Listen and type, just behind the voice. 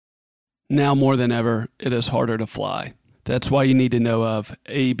Now more than ever, it is harder to fly. That's why you need to know of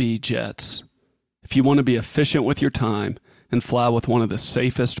AB Jets. If you want to be efficient with your time and fly with one of the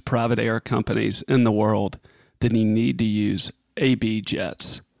safest private air companies in the world, then you need to use AB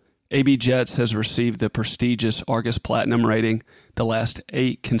Jets. AB Jets has received the prestigious Argus Platinum rating the last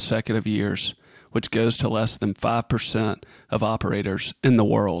 8 consecutive years, which goes to less than 5% of operators in the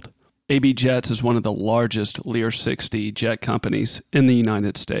world. AB Jets is one of the largest Lear 60 jet companies in the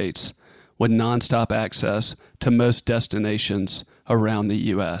United States, with nonstop access to most destinations around the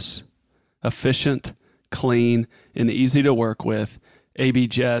U.S. Efficient, clean, and easy to work with, AB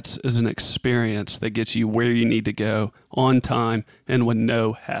Jets is an experience that gets you where you need to go on time and with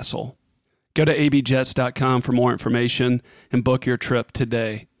no hassle. Go to abjets.com for more information and book your trip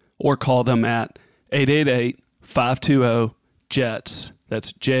today, or call them at 888-520-JETS.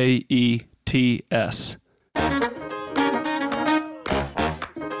 That's JETS.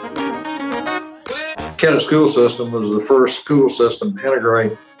 Kennett School System was the first school system to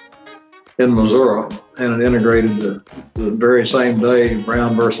integrate in Missouri, and it integrated the very same day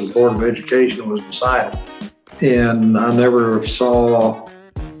Brown versus Board of Education was decided. And I never saw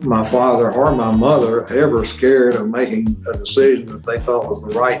my father or my mother ever scared of making a decision that they thought was the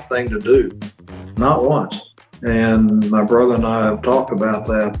right thing to do. Not once. And my brother and I have talked about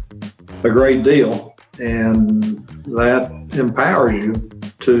that a great deal, and that empowers you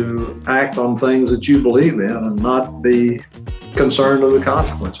to act on things that you believe in and not be concerned of the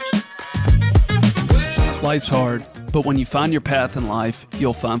consequences. Life's hard, but when you find your path in life,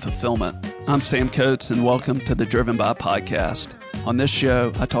 you'll find fulfillment. I'm Sam Coates, and welcome to the Driven By podcast. On this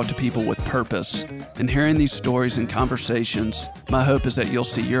show, I talk to people with purpose, and hearing these stories and conversations, my hope is that you'll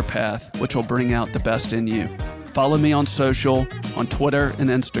see your path, which will bring out the best in you. Follow me on social, on Twitter and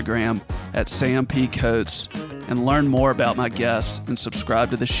Instagram at Sam P. Coates, and learn more about my guests and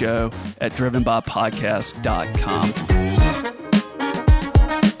subscribe to the show at drivenbypodcast.com.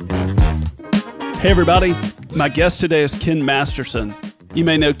 Hey everybody, my guest today is Ken Masterson. You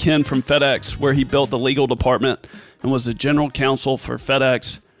may know Ken from FedEx, where he built the legal department and was the general counsel for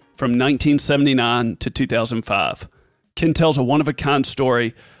FedEx from 1979 to 2005. Ken tells a one-of-a-kind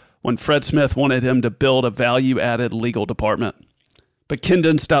story when Fred Smith wanted him to build a value-added legal department. But Ken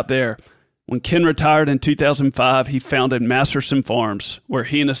didn't stop there. When Ken retired in 2005, he founded Masterson Farms, where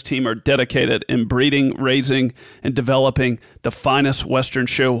he and his team are dedicated in breeding, raising, and developing the finest Western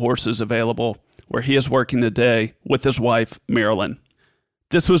show horses available, where he is working today with his wife, Marilyn.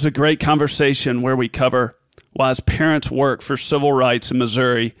 This was a great conversation where we cover why his parents' work for civil rights in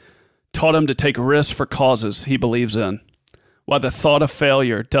Missouri taught him to take risks for causes he believes in, why the thought of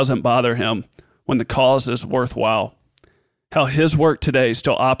failure doesn't bother him when the cause is worthwhile, how his work today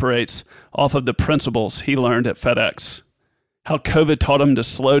still operates off of the principles he learned at FedEx, how COVID taught him to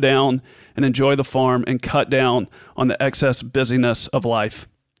slow down and enjoy the farm and cut down on the excess busyness of life,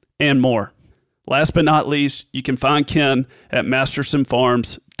 and more. Last but not least, you can find Ken at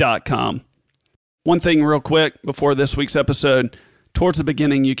mastersonfarms.com. One thing real quick before this week's episode, towards the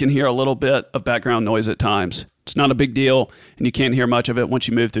beginning you can hear a little bit of background noise at times. It's not a big deal, and you can't hear much of it once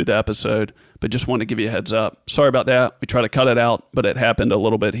you move through the episode, but just want to give you a heads up. Sorry about that. We try to cut it out, but it happened a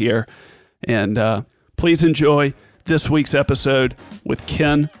little bit here. And please enjoy this week's episode with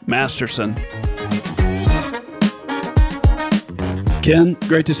Ken Masterson. Ken,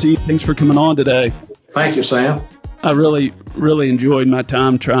 great to see you. Thanks for coming on today. Thank you, Sam. I really enjoyed my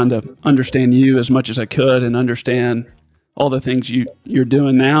time trying to understand you as much as I could and understand all the things you're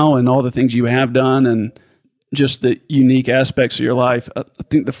doing now and all the things you have done and just the unique aspects of your life. I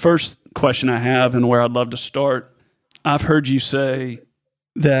think the first question I have and where I'd love to start, I've heard you say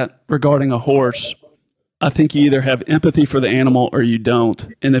that regarding a horse, I think you either have empathy for the animal or you don't.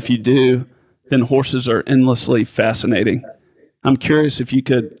 And if you do, then horses are endlessly fascinating. I'm curious if you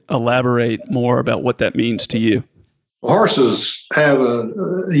could elaborate more about what that means to you. Horses have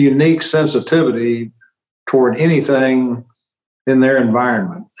a unique sensitivity toward anything in their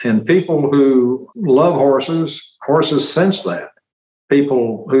environment. And people who love horses sense that.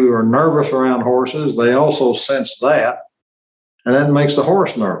 People who are nervous around horses, they also sense that. And that makes the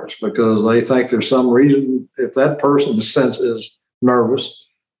horse nervous because they think there's some reason, if that person's sense is nervous,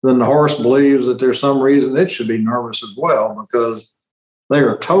 then the horse believes that there's some reason it should be nervous as well because they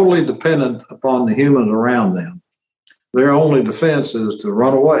are totally dependent upon the humans around them. Their only defense is to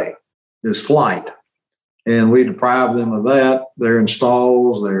run away, is flight. And we deprive them of that. They're in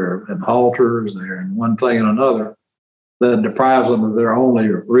stalls, they're in halters, they're in one thing and another that deprives them of their only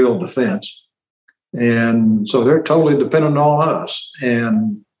real defense. And so they're totally dependent on us.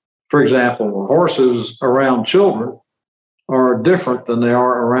 And for example, horses around children are different than they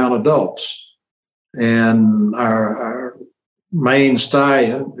are around adults. And our main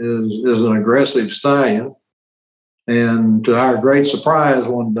stallion is an aggressive stallion. And to our great surprise,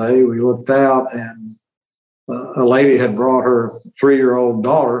 one day we looked out and a lady had brought her 3-year-old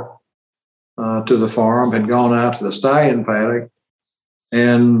daughter to the farm, had gone out to the stallion paddock,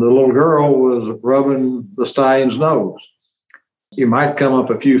 and the little girl was rubbing the stallion's nose. You might come up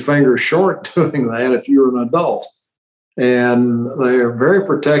a few fingers short doing that if you were an adult. And they are very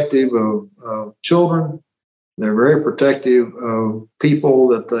protective of children. They're very protective of people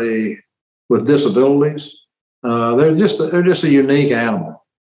with disabilities. They're just a unique animal.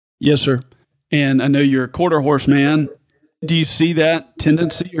 Yes, sir. And I know you're a quarter horse man. Do you see that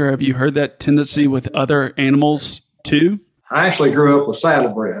tendency, or have you heard that tendency with other animals too? I actually grew up with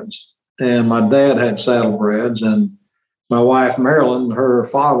saddlebreds, and my dad had saddlebreds, and my wife Marilyn, her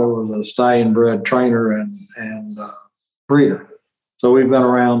father was a stallion bred trainer and breeder. So we've been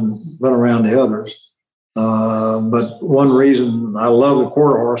around the others. But one reason I love the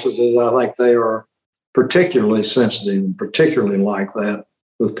quarter horses is I think they are particularly sensitive and particularly like that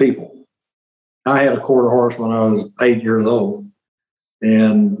with people. I had a quarter horse when I was 8 years old,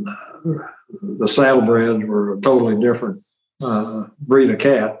 and the saddlebreds were a totally different breed of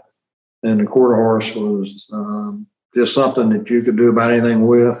cat, and the quarter horse was just something that you could do about anything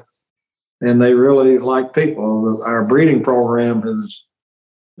with, and they really like people. Our breeding program has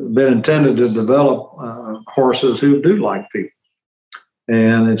been intended to develop horses who do like people.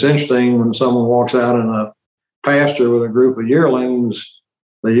 And it's interesting when someone walks out in a pasture with a group of yearlings,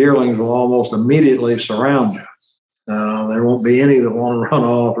 the yearlings will almost immediately surround you. There won't be any that want to run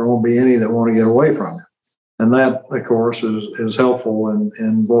off. There won't be any that want to get away from you. And that, of course, is helpful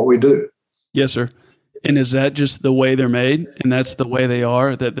in what we do. Yes, sir. And is that just the way they're made, and that's the way they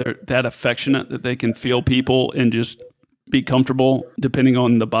are, that they're that affectionate, that they can feel people and just be comfortable depending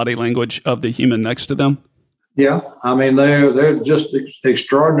on the body language of the human next to them? Yeah, I mean, they're just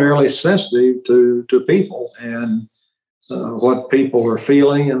extraordinarily sensitive to people and what people are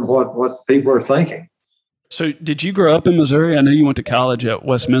feeling and what people are thinking. So did you grow up in Missouri? I know you went to college at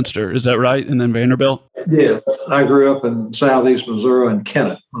Westminster. Is that right? And then Vanderbilt? Yeah, I grew up in southeast Missouri and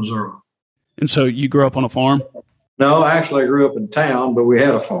Kennett, Missouri. And so you grew up on a farm? No, actually, I grew up in town, but we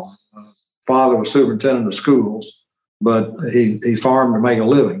had a farm. Father was superintendent of schools, but he farmed to make a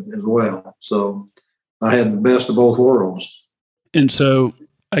living as well. So I had the best of both worlds. And so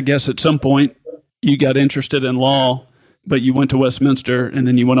I guess at some point you got interested in law, but you went to Westminster and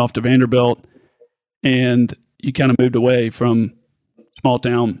then you went off to Vanderbilt and you kind of moved away from small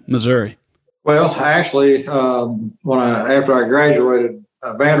town Missouri. Well, actually, after I graduated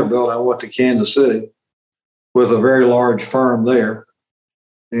Vanderbilt, I went to Kansas City with a very large firm there.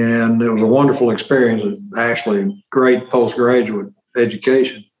 And it was a wonderful experience, actually great postgraduate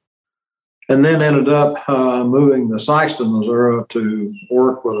education. And then ended up moving to Sikeston, Missouri to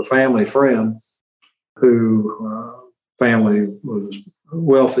work with a family friend who family was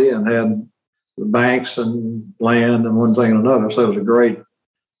wealthy and had banks and land and one thing and another. So it was a great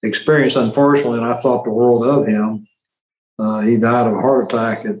experience. Unfortunately, and I thought the world of him. He died of a heart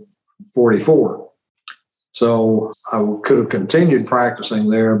attack at 44. So I could have continued practicing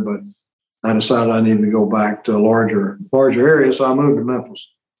there, but I decided I needed to go back to a larger area. So I moved to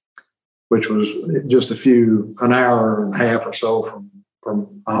Memphis, which was just an hour and a half or so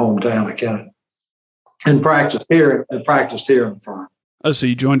from my hometown of Kennett, and practiced here in the firm. Oh, so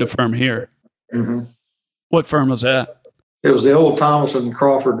you joined a firm here. Mm-hmm. What firm was that? It was the old Thomas and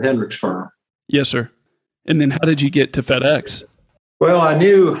Crawford Hendricks firm. Yes, sir. And then how did you get to FedEx? Well, I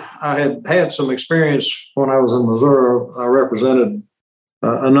knew I had some experience when I was in Missouri. I represented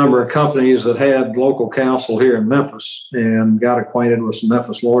a number of companies that had local counsel here in Memphis and got acquainted with some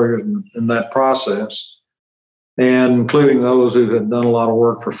Memphis lawyers in that process, and including those who had done a lot of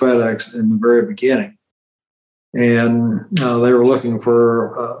work for FedEx in the very beginning. And they were looking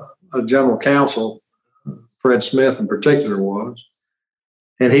for a general counsel, Fred Smith in particular was,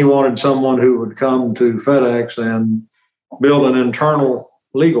 and he wanted someone who would come to FedEx and build an internal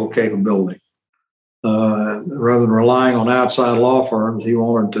legal capability. Rather than relying on outside law firms, he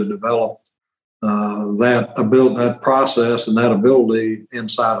wanted to develop that process and that ability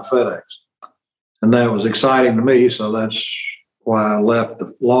inside of FedEx. And that was exciting to me, so that's why I left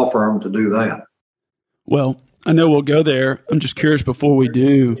the law firm to do that. Well, I know we'll go there. I'm just curious before we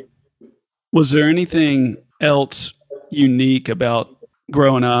do, was there anything else unique about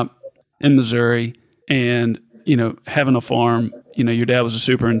growing up in Missouri and, having a farm? Your dad was a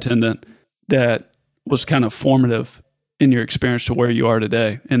superintendent that was kind of formative in your experience to where you are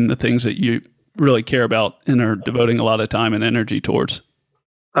today and the things that you really care about and are devoting a lot of time and energy towards?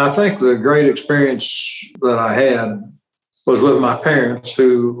 I think the great experience that I had was with my parents,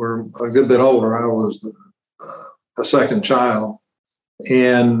 who were a good bit older. I was a second child,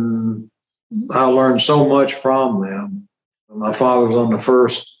 and I learned so much from them. My father was on the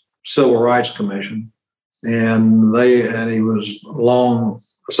first Civil Rights Commission, and he was long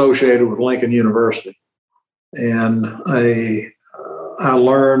associated with Lincoln University. And I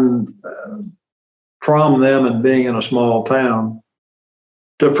learned from them, and being in a small town,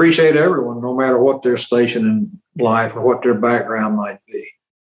 to appreciate everyone, no matter what their station in life or what their background might be.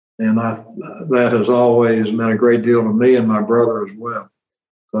 And that has always meant a great deal to me and my brother as well.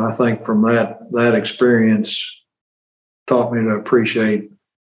 So I think from that experience taught me to appreciate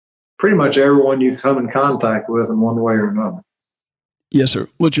pretty much everyone you come in contact with in one way or another. Yes, sir.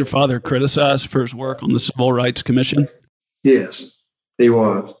 Was your father criticized for his work on the Civil Rights Commission? Yes, he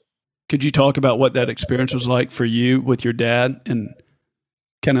was. Could you talk about what that experience was like for you with your dad and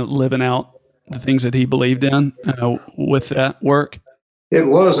kind of living out the things that he believed in with that work? It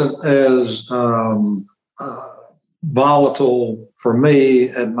wasn't as volatile for me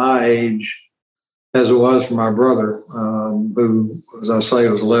at my age as it was for my brother, who, as I say,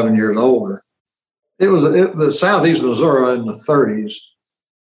 was 11 years older. The Southeast Missouri in the 30s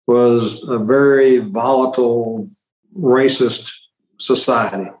was a very volatile, racist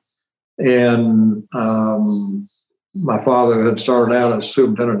society. And my father had started out as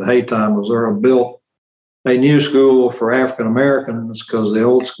superintendent of Haytime, Missouri, built a new school for African Americans because the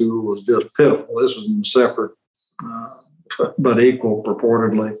old school was just pitiful. This was in a separate but equal,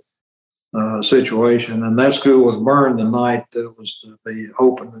 purportedly, situation. And that school was burned the night that it was to be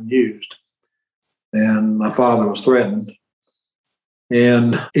opened and used. And my father was threatened.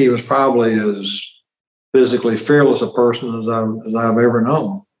 And he was probably as physically fearless a person as I've ever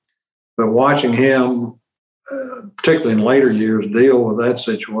known. But watching him, particularly in later years, deal with that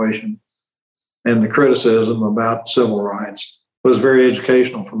situation and the criticism about civil rights was very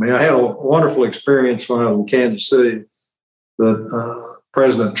educational for me. I had a wonderful experience when I was in Kansas City that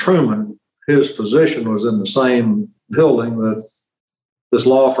President Truman, his physician, was in the same building that this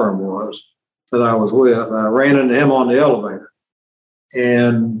law firm was that I was with. I ran into him on the elevator.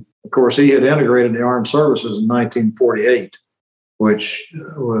 And, of course, he had integrated the armed services in 1948, which,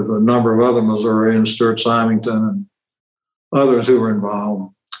 with a number of other Missourians, Stuart Symington and others who were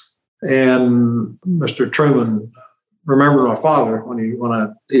involved. And Mr. Truman remembered my father when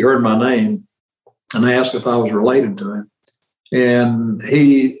he heard my name and asked if I was related to him. And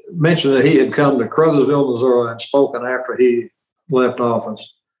he mentioned that he had come to Crothersville, Missouri, and spoken after he left office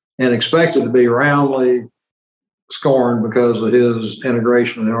and expected to be roundly scorned because of his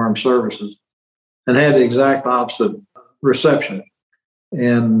integration in the armed services, and had the exact opposite reception.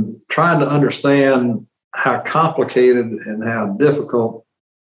 And trying to understand how complicated and how difficult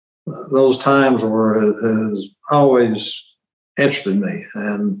those times were has always interested me.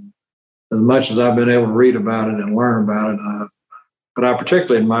 And as much as I've been able to read about it and learn about it, but I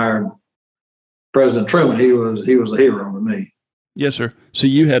particularly admired President Truman. He was a hero to me. Yes, sir. So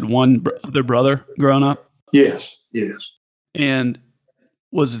you had one other brother growing up? Yes. And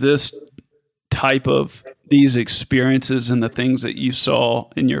was this type of these experiences and the things that you saw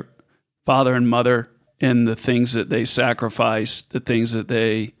in your father and mother and the things that they sacrificed, the things that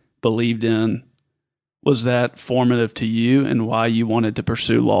they believed in, was that formative to you and why you wanted to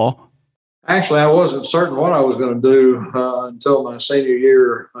pursue law? Actually, I wasn't certain what I was going to do until my senior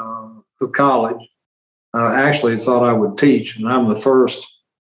year of college. I actually thought I would teach, and I'm the first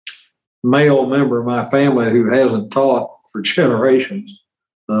male member of my family who hasn't taught for generations.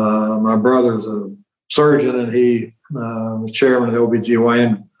 My brother's a surgeon, and he was chairman of the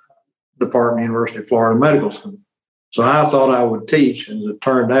OBGYN department, University of Florida Medical School. So I thought I would teach, and as it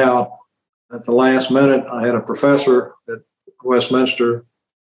turned out, at the last minute, I had a professor at Westminster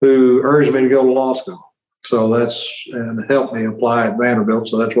who urged me to go to law school. So and helped me apply at Vanderbilt.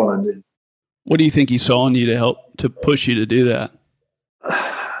 So that's what I did. What do you think he saw in you to push you to do that?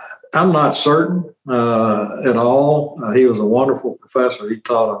 I'm not certain at all. He was a wonderful professor. He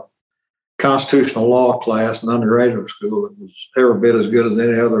taught a constitutional law class in undergraduate school that was every bit as good as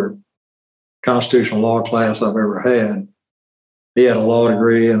any other constitutional law class I've ever had. He had a law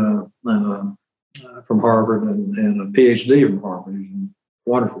degree from Harvard and a PhD from Harvard. He was a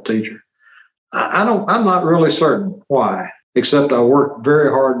wonderful teacher. I'm not really certain why, except I worked very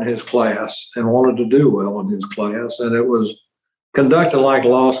hard in his class and wanted to do well in his class. And it was conducted like a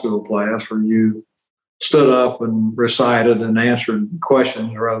law school class where you stood up and recited and answered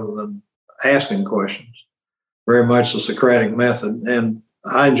questions rather than asking questions, very much the Socratic method. And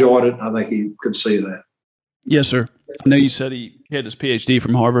I enjoyed it. I think he could see that. Yes, sir. I know you said he had his PhD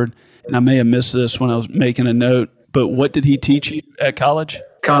from Harvard, and I may have missed this when I was making a note, but what did he teach you at college?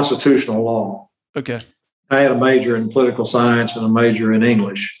 Constitutional law. Okay. I had a major in political science and a major in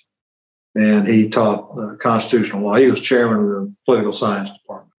English, and he taught constitutional law. He was chairman of the political science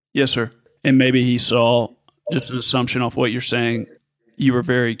department. Yes, sir. And maybe he saw, just an assumption off what you're saying, you were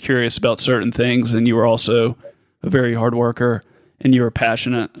very curious about certain things, and you were also a very hard worker, and you were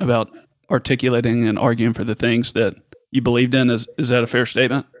passionate about articulating and arguing for the things that you believed in. Is that a fair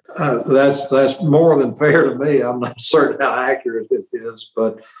statement? That's more than fair to me. I'm not certain how accurate it is,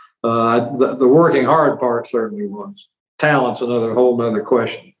 but the working hard part certainly was. Talent's another whole nother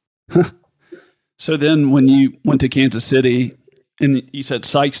question. So then when you went to Kansas City, and you said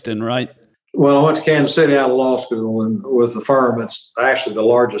Sikeston, right? Well, I went to Kansas City out of law school, and with the firm, it's actually the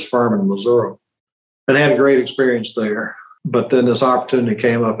largest firm in Missouri, and had a great experience there. But then this opportunity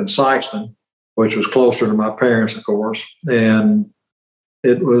came up in Sikeston, which was closer to my parents, of course, and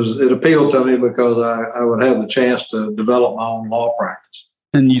it appealed to me because I would have the chance to develop my own law practice.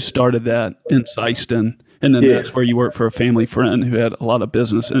 And you started that in Sikeston, and then that's where you worked for a family friend who had a lot of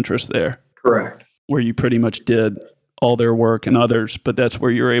business interests there. Correct. Where you pretty much did all their work and others, but that's where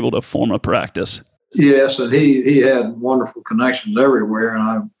you were able to form a practice. Yes, and he had wonderful connections everywhere,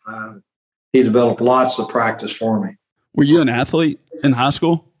 and he developed lots of practice for me. Were you an athlete in high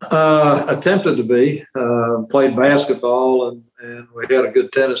school? Attempted to be. Played basketball, and we had a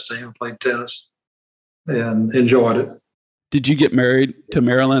good tennis team. Played tennis and enjoyed it. Did you get married to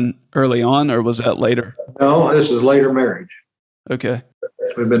Marilyn early on, or was that later? No, this is later marriage. Okay.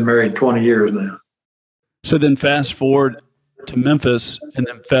 We've been married 20 years now. So then fast forward to Memphis and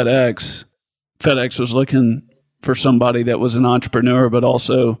then FedEx. FedEx was looking for somebody that was an entrepreneur, but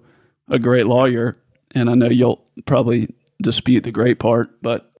also a great lawyer. And I know you'll probably dispute the great part,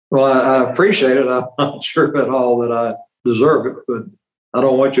 but. Well, I appreciate it. I'm not sure at all that I deserve it, but I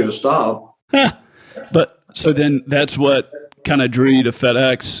don't want you to stop. But so then that's what kind of drew you to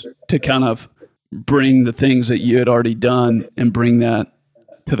FedEx, to kind of bring the things that you had already done and bring that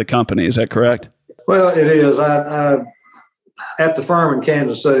to the company. Is that correct? Well, it is. I at the firm in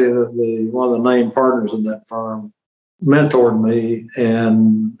Kansas City, one of the named partners in that firm mentored me,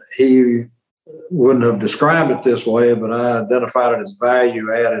 and he wouldn't have described it this way, but I identified it as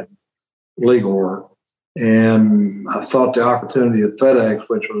value-added legal work. And I thought the opportunity at FedEx,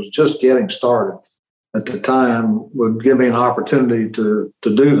 which was just getting started at the time, would give me an opportunity to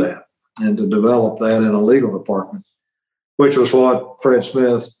do that and to develop that in a legal department, which was what Fred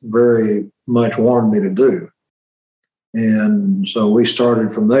Smith very much wanted me to do. And so we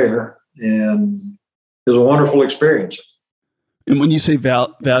started from there, and it was a wonderful experience. And when you say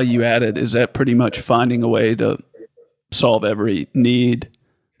value added, is that pretty much finding a way to solve every need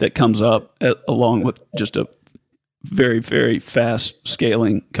that comes up along with just a very, very fast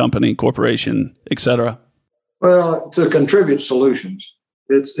scaling company, corporation, et cetera? Well, to contribute solutions.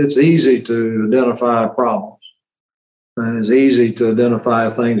 It's easy to identify problems, and it's easy to identify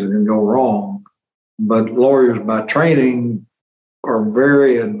things that can go wrong. But lawyers by training are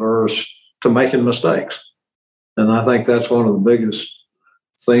very adverse to making mistakes. And I think that's one of the biggest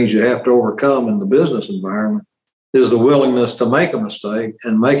things you have to overcome in the business environment is the willingness to make a mistake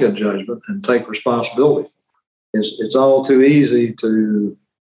and make a judgment and take responsibility. It's all too easy to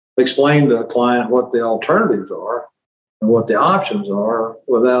explain to a client what the alternatives are and what the options are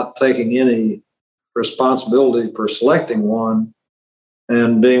without taking any responsibility for selecting one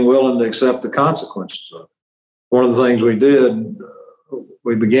and being willing to accept the consequences of it. One of the things we did,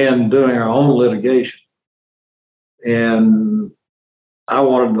 we began doing our own litigation. And I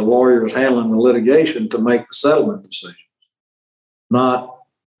wanted the lawyers handling the litigation to make the settlement decisions, not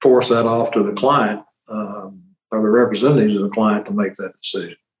force that off to the client or the representatives of the client to make that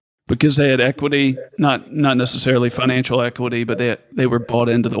decision. Because they had equity, not necessarily financial equity, but they were bought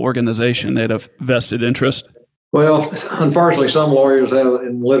into the organization. They had a vested interest. Well, unfortunately, some lawyers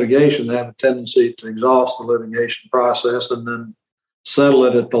in litigation have a tendency to exhaust the litigation process and then settle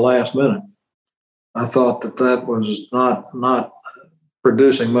it at the last minute. I thought that was not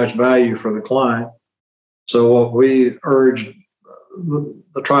producing much value for the client. So what we urged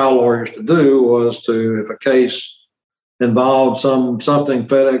the trial lawyers to do was to, if a case involved something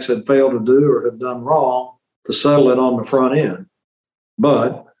FedEx had failed to do or had done wrong, to settle it on the front end.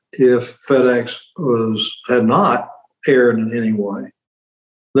 But if FedEx had not erred in any way,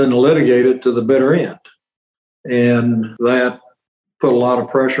 then to litigate it to the bitter end. And that put a lot of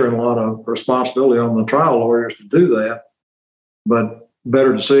pressure and a lot of responsibility on the trial lawyers to do that, but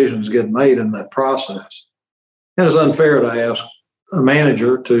better decisions get made in that process. And it's unfair to ask a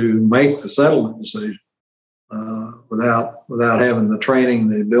manager to make the settlement decision without having the training,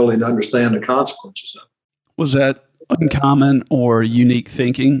 the ability to understand the consequences of it. Was that uncommon or unique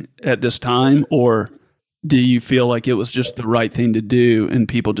thinking at this time, or do you feel like it was just the right thing to do and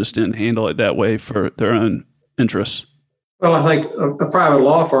people just didn't handle it that way for their own interests? Well, I think a private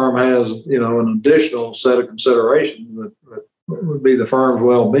law firm has, an additional set of considerations that would be the firm's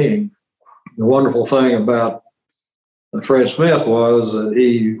well-being. The wonderful thing about Fred Smith was that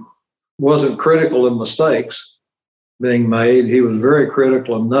he wasn't critical of mistakes being made. He was very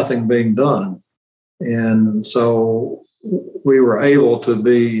critical of nothing being done. And so we were able to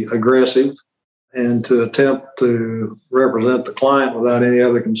be aggressive and to attempt to represent the client without any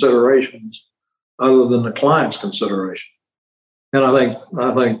other considerations other than the client's consideration. And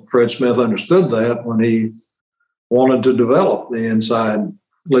I think Fred Smith understood that when he wanted to develop the inside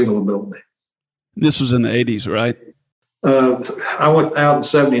legal ability. This was in the 80s, right? I went out in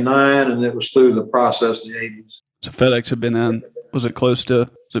 79, and it was through the process of the 80s. So FedEx had been in, was it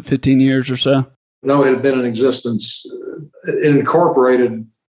 15 years or so? No, it had been in existence. It incorporated,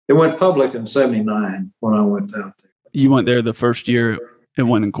 it went public in 79 when I went out there. You went there the first year it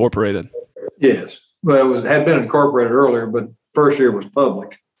went incorporated? Yes. Well, it had been incorporated earlier, but first year was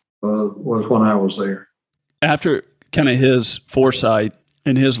public, was when I was there. After kind of his foresight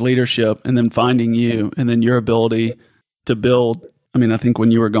and his leadership, and then finding you, and then your ability to build, I think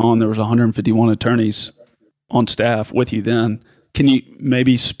when you were gone, there was 151 attorneys on staff with you then. Can you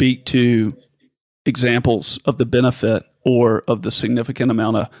maybe speak to examples of the benefit or of the significant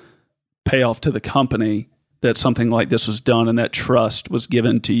amount of payoff to the company that something like this was done and that trust was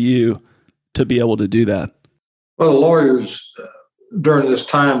given to you to be able to do that? Well, the lawyers, during this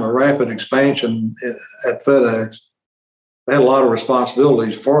time of rapid expansion at FedEx, had a lot of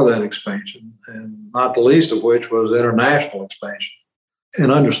responsibilities for that expansion, and not the least of which was international expansion.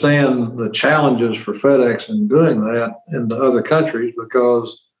 And understand the challenges for FedEx in doing that into other countries,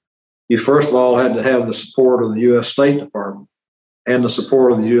 because you first of all had to have the support of the U.S. State Department and the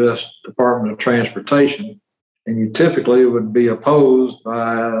support of the U.S. Department of Transportation. And you typically would be opposed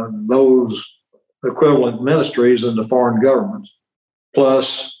by those equivalent ministries in the foreign governments,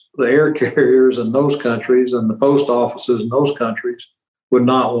 plus the air carriers in those countries and the post offices in those countries would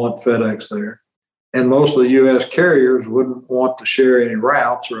not want FedEx there. And most of the U.S. carriers wouldn't want to share any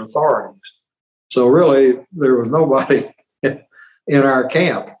routes or authorities. So really, there was nobody in our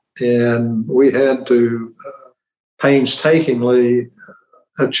camp. And we had to painstakingly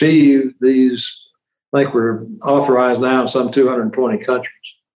achieve these. I think we're authorized now in some 220 countries.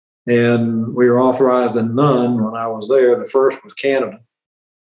 And we were authorized in none when I was there. The first was Canada.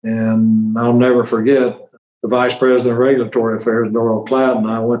 And I'll never forget, the Vice President of Regulatory Affairs, Doral Cloud, and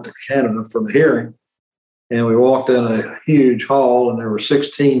I went to Canada for the hearing. And we walked in a huge hall, and there were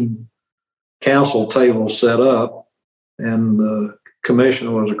 16 council tables set up. And the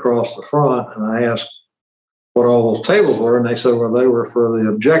commissioner was across the front. And I asked what all those tables were. And they said, well, they were for the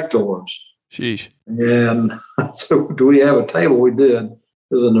objectors. Sheesh. And so, do we have a table? We did.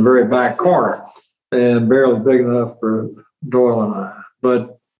 It was in the very back corner and barely big enough for Doyle and I.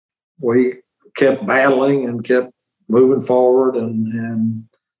 But we kept battling and kept moving forward, and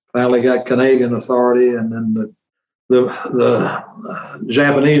finally got Canadian authority. And then the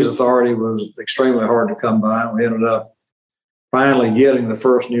Japanese authority was extremely hard to come by. We ended up finally getting the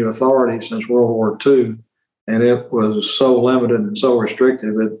first new authority since World War II. And it was so limited and so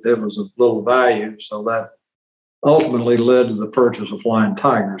restrictive, it was of little value. So that ultimately led to the purchase of Flying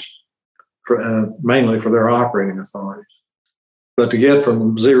Tigers, mainly for their operating authorities. But to get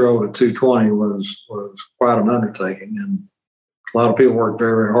from 0 to 220 was quite an undertaking. And a lot of people worked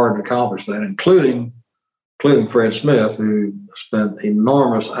very, very hard to accomplish that, including Fred Smith, who spent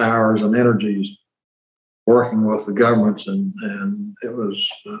enormous hours and energies working with the governments. And it was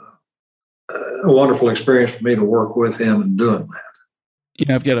a wonderful experience for me to work with him in doing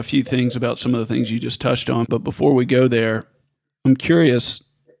that. I've got a few things about some of the things you just touched on, but before we go there, I'm curious.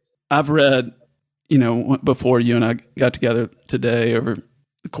 I've read, before you and I got together today over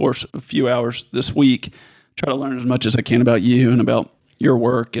the course of a few hours this week, try to learn as much as I can about you and about your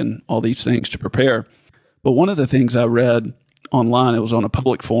work and all these things to prepare. But one of the things I read online, it was on a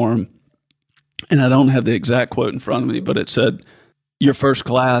public forum, and I don't have the exact quote in front of me, but it said, "You're first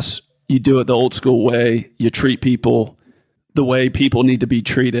class. You do it the old school way. You treat people the way people need to be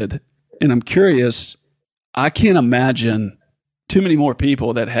treated." And I'm curious, I can't imagine too many more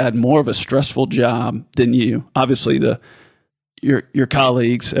people that had more of a stressful job than you. Obviously, your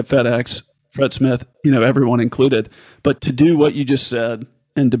colleagues at FedEx, Fred Smith, everyone included. But to do what you just said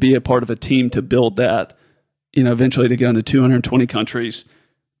and to be a part of a team to build that, eventually to go into 220 countries,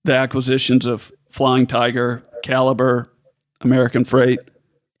 the acquisitions of Flying Tiger, Caliber, American Freight,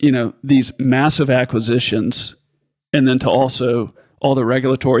 these massive acquisitions, and then to also all the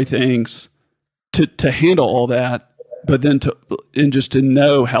regulatory things to handle all that, but then just to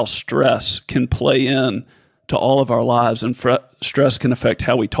know how stress can play in to all of our lives, and stress can affect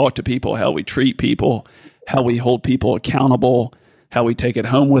how we talk to people, how we treat people, how we hold people accountable, how we take it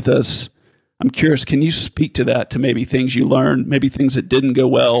home with us. I'm curious, can you speak to that, to maybe things you learned, maybe things that didn't go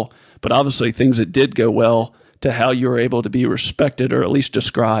well, but obviously things that did go well, to how you were able to be respected or at least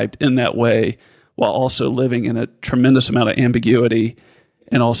described in that way, while also living in a tremendous amount of ambiguity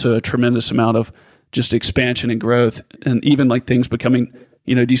and also a tremendous amount of just expansion and growth, and even like things becoming,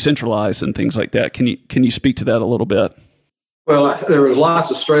 decentralized and things like that. Can you speak to that a little bit? Well, there was lots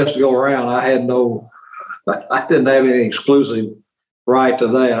of stress to go around. I didn't have any exclusive right to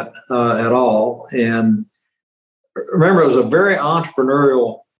that at all. And remember, it was a very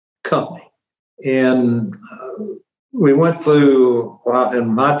entrepreneurial company. And we went through,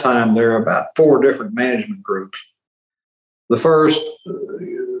 in my time there, about 4 different management groups. The first,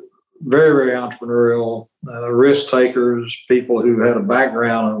 very, very entrepreneurial, risk takers, people who had a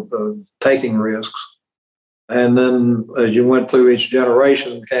background of taking risks. And then as you went through each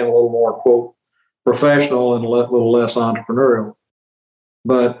generation, it became a little more, quote, professional and a little less entrepreneurial.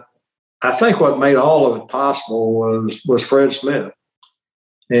 But I think what made all of it possible was Fred Smith.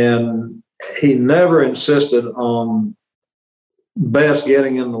 And he never insisted on best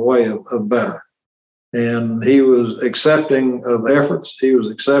getting in the way of better. And he was accepting of efforts. He was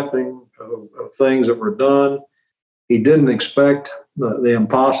accepting of things that were done. He didn't expect the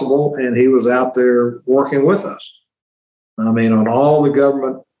impossible, and he was out there working with us. I mean, on all the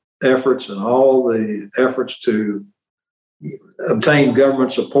government efforts and all the efforts to obtain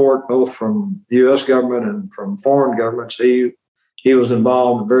government support, both from the U.S. government and from foreign governments, he was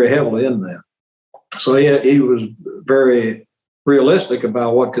involved very heavily in that. So he was very realistic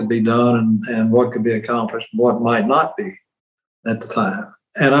about what could be done and what could be accomplished and what might not be at the time.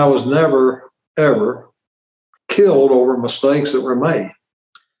 And I was never, ever killed over mistakes that were made.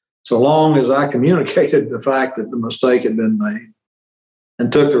 So long as I communicated the fact that the mistake had been made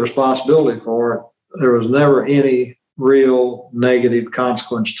and took the responsibility for it, there was never any real negative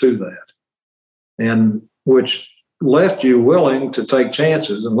consequence to that. And which left you willing to take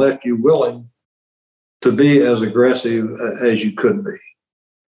chances and left you willing to be as aggressive as you could be.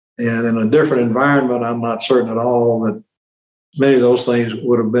 And in a different environment, I'm not certain at all that many of those things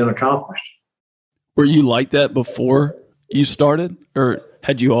would have been accomplished. Were you like that before you started, or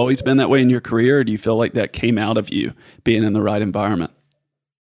had you always been that way in your career, or do you feel like that came out of you being in the right environment?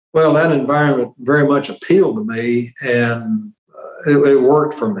 Well, that environment very much appealed to me, and it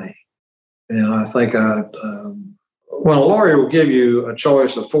worked for me. And I think when a lawyer will give you a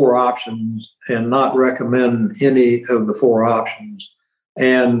choice of 4 options and not recommend any of the 4 options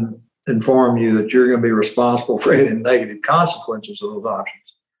and inform you that you're going to be responsible for any negative consequences of those options,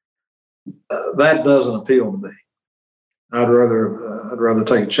 that doesn't appeal to me. I'd rather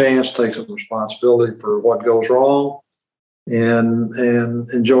take a chance, take some responsibility for what goes wrong, and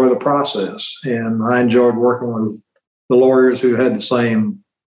enjoy the process. And I enjoyed working with the lawyers who had the same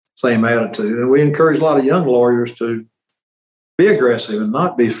attitude. And we encourage a lot of young lawyers to be aggressive and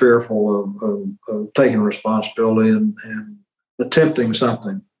not be fearful of taking responsibility and attempting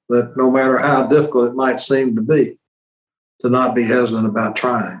something, that no matter how difficult it might seem to be, to not be hesitant about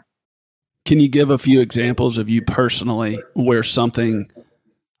trying. Can you give a few examples of you personally where something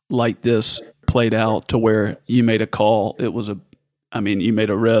like this played out, to where you made a call, you made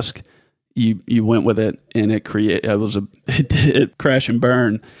a risk, you went with it, and it did crash and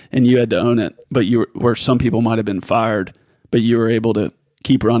burn, and you had to own it, but where some people might have been fired, but you were able to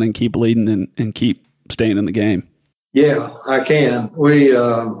keep running, keep leading, and keep staying in the game? Yeah, I can. We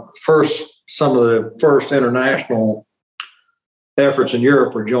some of the first international efforts in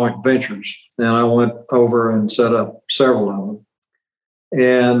Europe were joint ventures, and I went over and set up several of them,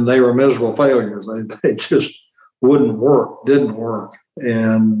 and they were miserable failures. They just didn't work,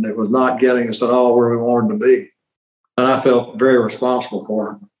 and it was not getting us at all where we wanted to be. And I felt very responsible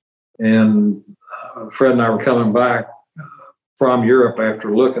for it. And Fred and I were coming back from Europe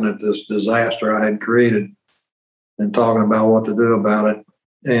after looking at this disaster I had created and talking about what to do about it.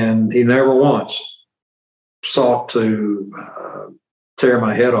 And he never once sought to tear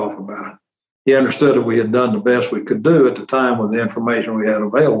my head off about it. He understood that we had done the best we could do at the time with the information we had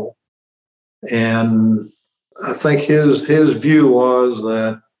available. And I think his view was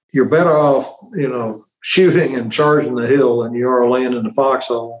that you're better off, shooting and charging the hill than you are laying in the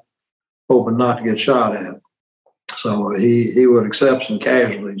foxhole, hoping not to get shot at. So he would accept some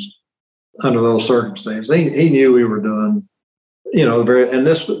casualties under those circumstances. He knew we were doing,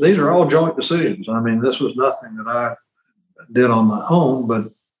 these are all joint decisions. I mean, this was nothing that I did on my own,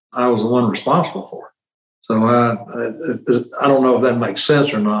 but I was the one responsible for it. So I don't know if that makes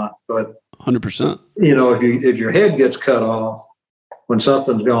sense or not, but 100%. If your head gets cut off when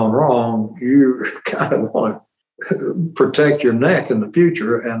something's gone wrong, you kind of want to protect your neck in the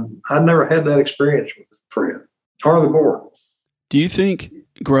future. And I never had that experience with Fred or the board. Do you think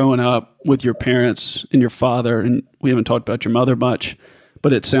growing up with your parents and your father, and we haven't talked about your mother much,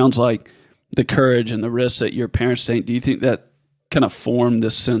 but it sounds like the courage and the risks that your parents take, do you think that kind of formed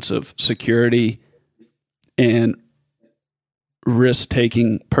this sense of security and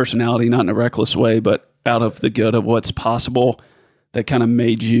risk-taking personality, not in a reckless way, but out of the good of what's possible, that kind of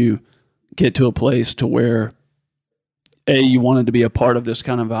made you get to a place to where, A, you wanted to be a part of this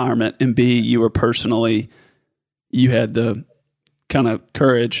kind of environment, and B, you had the kind of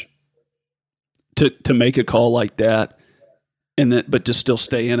courage to make a call like that, but to still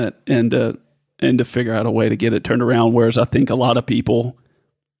stay in it and to figure out a way to get it turned around. Whereas I think a lot of people,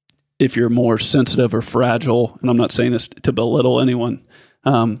 if you're more sensitive or fragile, and I'm not saying this to belittle anyone,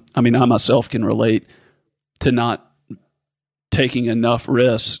 I myself can relate to not taking enough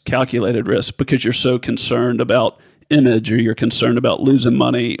risks, calculated risks, because you're so concerned about image or you're concerned about losing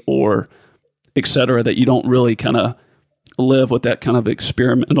money or et cetera, that you don't really kind of live with that kind of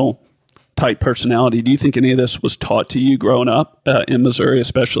experimental type personality. Do you think any of this was taught to you growing up in Missouri,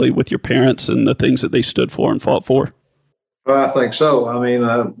 especially with your parents and the things that they stood for and fought for? Well, I think so. I mean,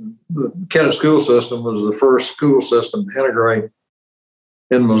 the Kennet school system was the first school system to integrate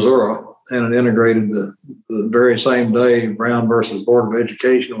in Missouri, and it integrated the very same day Brown versus Board of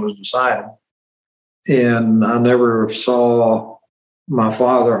Education was decided. And I never saw my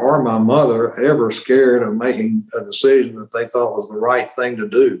father or my mother ever scared of making a decision that they thought was the right thing to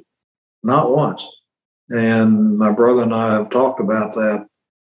do. Not once. And my brother and I have talked about that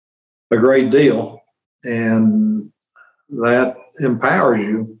a great deal. And that empowers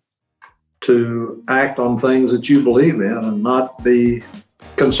you to act on things that you believe in and not be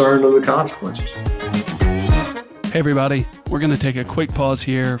concerned of the consequences. Hey everybody, we're going to take a quick pause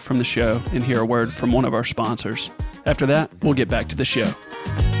here from the show and hear a word from one of our sponsors. After that, we'll get back to the show.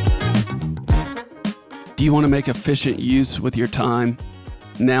 Do you want to make efficient use with your time?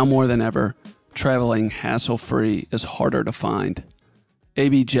 Now more than ever, traveling hassle-free is harder to find.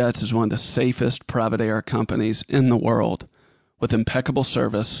 AB Jets is one of the safest private air companies in the world, with impeccable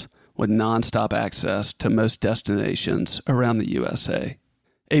service, with nonstop access to most destinations around the USA.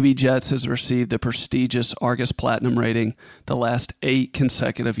 AB Jets has received the prestigious Argus Platinum rating the last 8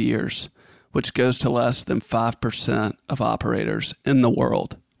 consecutive years, which goes to less than 5% of operators in the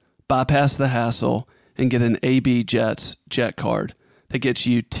world. Bypass the hassle and get an AB Jets Jet Card that gets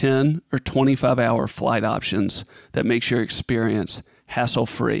you 10 or 25-hour flight options that makes your experience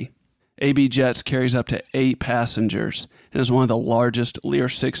hassle-free. AB Jets carries up to 8 passengers and is one of the largest Lear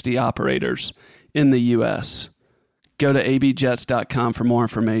 60 operators in the U.S. Go to abjets.com for more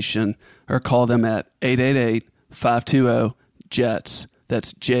information or call them at 888-520-JETS.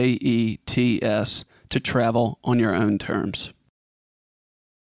 That's JETS to travel on your own terms.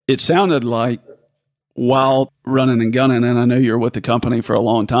 It sounded like while running and gunning, and I know you're with the company for a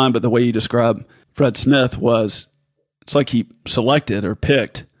long time, but the way you describe Fred Smith was, it's like he selected or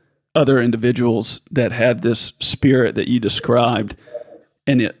picked other individuals that had this spirit that you described.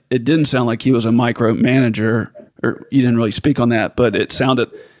 And it didn't sound like he was a micromanager, or you didn't really speak on that, but it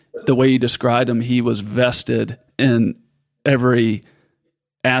sounded, the way you described him, he was vested in every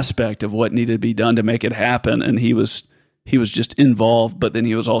aspect of what needed to be done to make it happen. And he was just involved, but then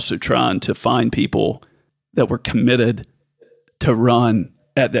he was also trying to find people that were committed to run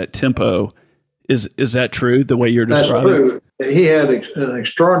at that tempo. Is that true, the way you're describing? That's true. He had an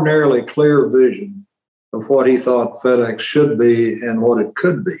extraordinarily clear vision of what he thought FedEx should be and what it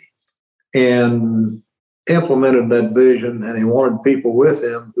could be, and implemented that vision, and he wanted people with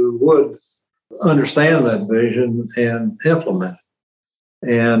him who would understand that vision and implement it.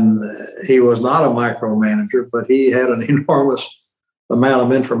 And he was not a micromanager, but he had an enormous amount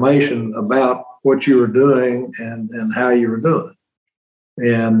of information about what you were doing and how you were doing it.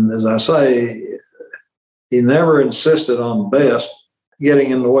 And as I say, he never insisted on best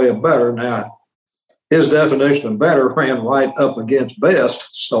getting in the way of better. Now, his definition of better ran right up against best,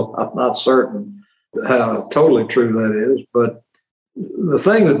 so I'm not certain how totally true that is. But the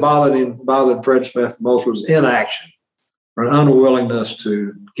thing that bothered Fred Smith most was inaction, or an unwillingness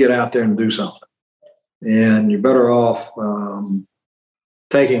to get out there and do something. And you're better off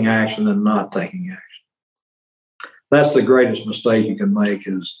taking action than not taking action. that's the greatest mistake you can make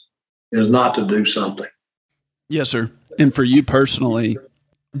is not to do something. Yes, sir. And for you personally,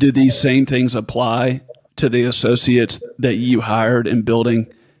 do these same things apply to the associates that you hired in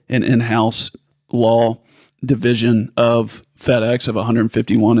building an in-house law division of FedEx of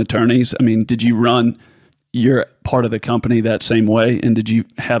 151 attorneys? I mean, did you run your part of the company that same way? And did you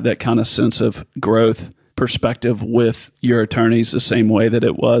have that kind of sense of growth perspective with your attorneys the same way that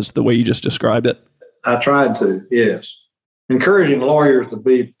it was the way you just described it? I tried to, yes. Encouraging lawyers to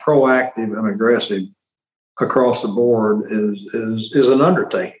be proactive and aggressive across the board is an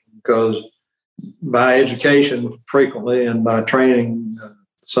undertaking, because by education frequently and by training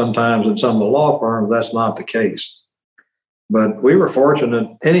sometimes in some of the law firms, that's not the case. But we were fortunate.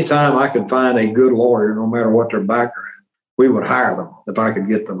 Anytime I could find a good lawyer, no matter what their background, we would hire them if I could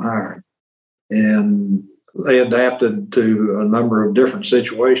get them hired. And they adapted to a number of different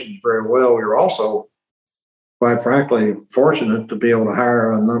situations very well. We were also, quite frankly, fortunate to be able to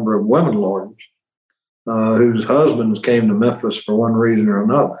hire a number of women lawyers whose husbands came to Memphis for one reason or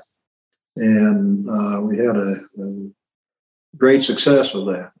another. And we had a great success with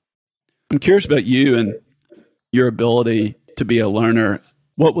that. I'm curious about you and your ability to be a learner.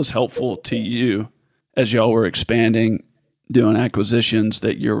 What was helpful to you as y'all were expanding, doing acquisitions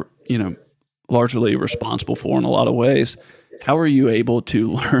that you're, largely responsible for in a lot of ways? How are you able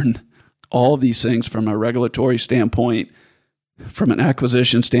to learn all of these things from a regulatory standpoint, from an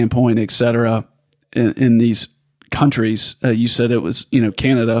acquisition standpoint, et cetera, in these countries? You said it was,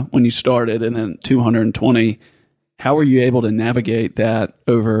 Canada when you started, and then 220. How are you able to navigate that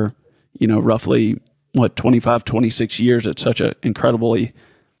over, roughly 25, 26 years at such an incredibly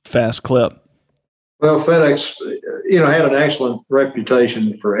fast clip? Well, FedEx, had an excellent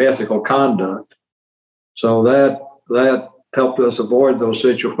reputation for ethical conduct. So that helped us avoid those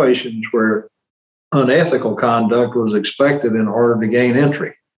situations where unethical conduct was expected in order to gain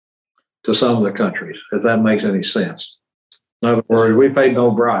entry to some of the countries, if that makes any sense. In other words, we paid no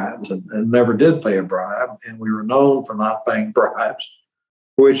bribes and never did pay a bribe, and we were known for not paying bribes,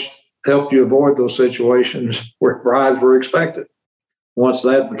 which helped you avoid those situations where bribes were expected. Once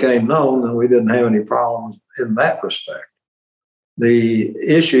that became known, then we didn't have any problems in that respect. The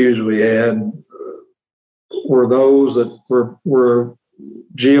issues we had were those that were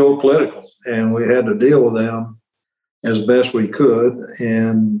geopolitical, and we had to deal with them as best we could,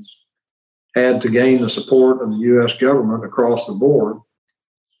 and had to gain the support of the U.S. government across the board.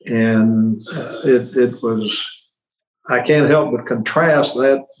 And it was, I can't help but contrast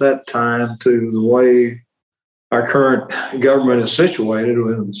that time to the way our current government is situated,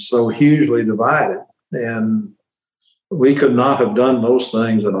 when it's so hugely divided. And we could not have done those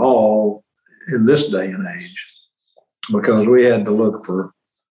things at all in this day and age, because we had to look for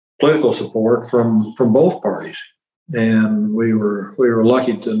political support from both parties. And we were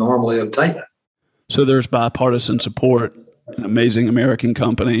lucky to normally obtain it. So there's bipartisan support, an amazing American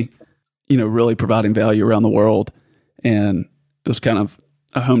company, really providing value around the world. And it was kind of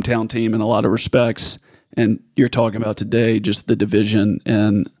a hometown team in a lot of respects. And you're talking about today just the division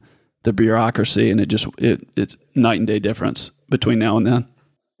and the bureaucracy, and it's night and day difference between now and then.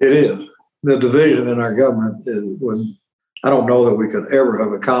 It is. The division in our government I don't know that we could ever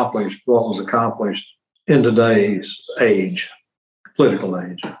have accomplished what was accomplished in today's age, political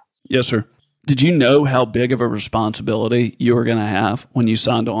age. Yes, sir. Did you know how big of a responsibility you were going to have when you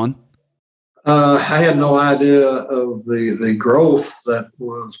signed on? I had no idea of the growth that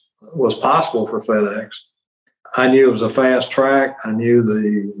was possible for FedEx. I knew it was a fast track. I knew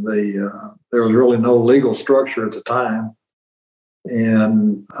there was really no legal structure at the time,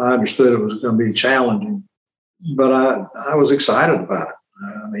 and I understood it was going to be challenging. But I was excited about it.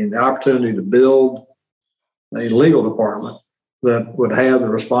 I mean, the opportunity to build a legal department that would have the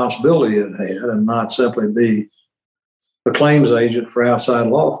responsibility it had, and not simply be a claims agent for outside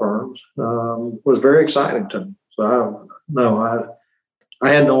law firms, was very exciting to me. So I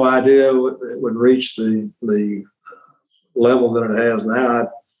had no idea it would reach the level that it has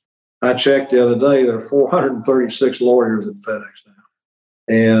now. I checked the other day, there are 436 lawyers at FedEx now,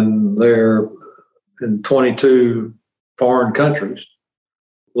 and they're in 22 foreign countries,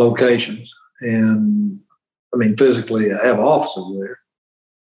 locations, and physically have offices there.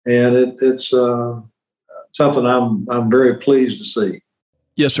 And it's something I'm very pleased to see.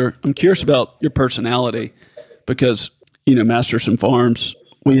 Yes, sir. I'm curious about your personality, because, Masterson Farms,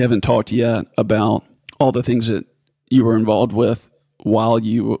 we haven't talked yet about all the things that you were involved with while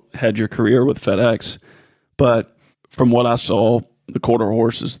you had your career with FedEx. But from what I saw, the quarter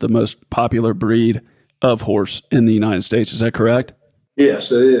horse is the most popular breed of horse in the United States. Is that correct?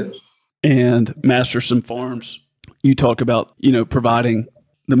 Yes, it is. And Masterson Farms You talk about, providing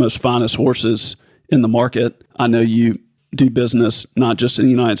the most finest horses in the market. I know you do business not just in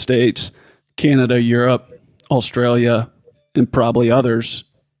the United States, Canada, Europe, Australia, and probably others.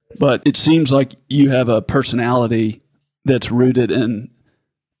 But it seems like you have a personality that's rooted in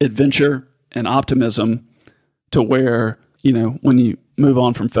adventure and optimism to where, when you move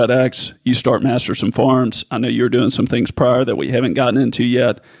on from FedEx, you start Masterson Farms. I know you're doing some things prior that we haven't gotten into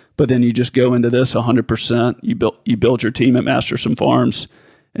yet, but then you just go into this 100%. You build your team at Masterson Farms,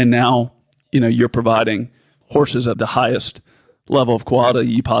 and now, you're providing horses at the highest level of quality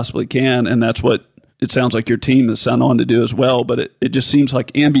you possibly can, and that's what it sounds like your team is signed on to do as well. But it just seems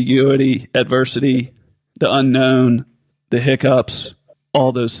like ambiguity, adversity, the unknown, the hiccups,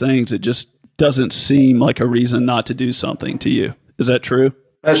 all those things, it just doesn't seem like a reason not to do something to you. Is that true?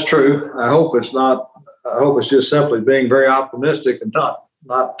 That's true. I hope it's not. I hope it's just simply being very optimistic and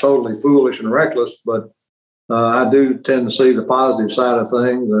not totally foolish and reckless. But I do tend to see the positive side of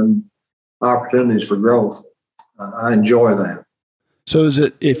things and opportunities for growth. I enjoy that. So is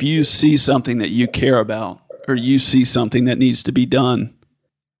it, if you see something that you care about or you see something that needs to be done,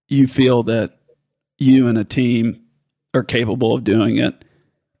 you feel that you and a team are capable of doing it,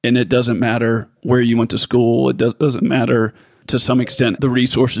 and it doesn't matter where you went to school, it doesn't matter to some extent the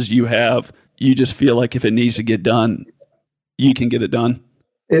resources you have, you just feel like if it needs to get done, you can get it done?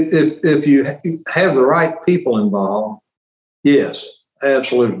 If you have the right people involved, yes,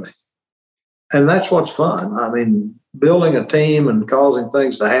 absolutely. And that's what's fun. I mean, building a team and causing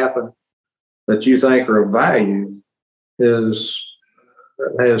things to happen that you think are of value has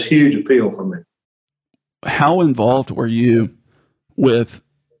huge appeal for me. How involved were you with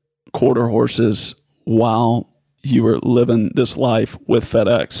quarter horses while you were living this life with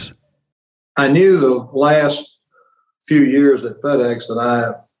FedEx? I knew the last few years at FedEx that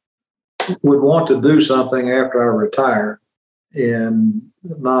I would want to do something after I retired and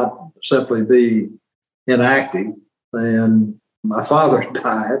not simply be inactive. And my father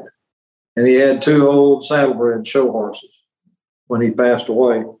died, and he had two old saddlebred show horses when he passed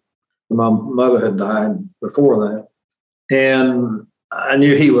away. My mother had died before that. And I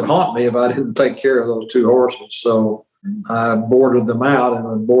knew he would haunt me if I didn't take care of those two horses. So I boarded them out in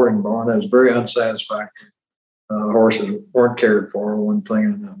a boarding barn. That was very unsatisfactory. Horses weren't cared for, one thing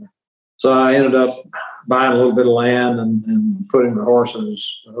and another. So I ended up buying a little bit of land and putting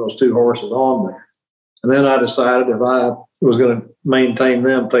those two horses on there. And then I decided if I was going to maintain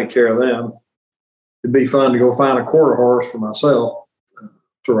them, take care of them, it'd be fun to go find a quarter horse for myself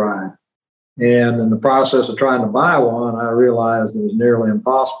to ride. And in the process of trying to buy one, I realized it was nearly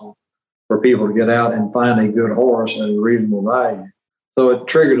impossible for people to get out and find a good horse at a reasonable value. So it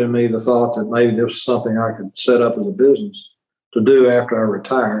triggered in me the thought that maybe this was something I could set up as a business to do after I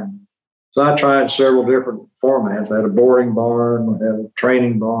retired. So I tried several different formats. I had a boarding barn, I had a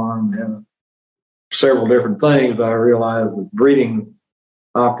training barn, I had several different things, but I realized the breeding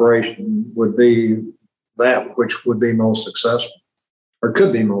operation would be that which would be most successful or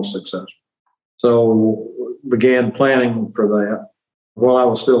could be most successful. So began planning for that while I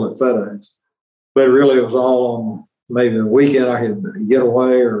was still at FedEx. But really it was all on maybe the weekend I could get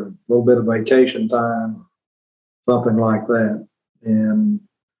away or a little bit of vacation time, something like that. And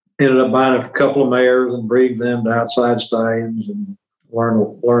ended up buying a couple of mares and breeding them to outside stallions and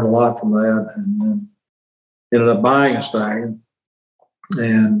learned a lot from that. And then ended up buying a stallion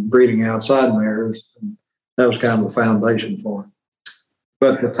and breeding outside mares. And that was kind of the foundation for it.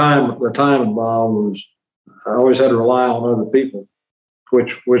 But the time involved was I always had to rely on other people,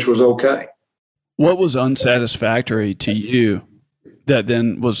 which was okay. What was unsatisfactory to you that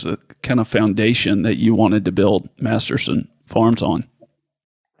then was the kind of foundation that you wanted to build Masterson Farms on?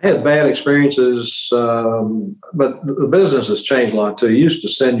 I had bad experiences, but the business has changed a lot too. You used to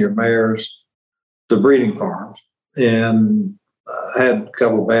send your mares to breeding farms, and I had a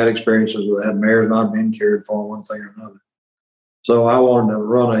couple of bad experiences with that, mares not being cared for, one thing or another. So I wanted to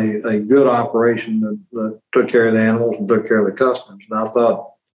run a good operation that took care of the animals and took care of the customers. And I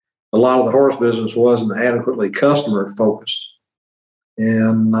thought a lot of the horse business wasn't adequately customer focused.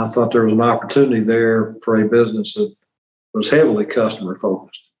 And I thought there was an opportunity there for a business that was heavily customer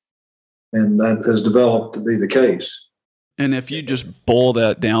focused. And that has developed to be the case. And if you just boil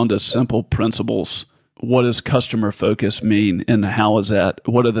that down to simple principles, what does customer focus mean, and how is that?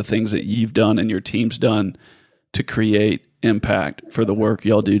 What are the things that you've done and your team's done to create impact for the work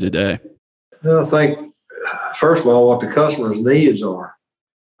y'all do today? I think, first of all, what the customer's needs are,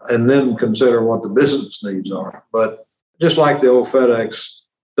 and then consider what the business needs are. But just like the old FedEx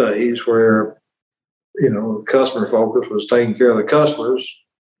days where, customer focus was taking care of the customers,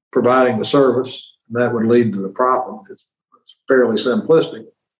 providing the service, that would lead to the problem. It's fairly simplistic,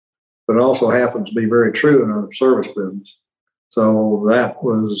 but it also happens to be very true in our service business. So that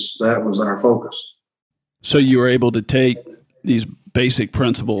was our focus. So you were able to take these basic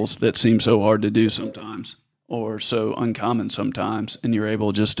principles that seem so hard to do sometimes or so uncommon sometimes, and you're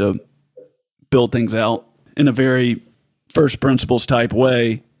able just to build things out in a very first principles type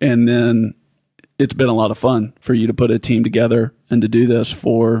way. And then it's been a lot of fun for you to put a team together and to do this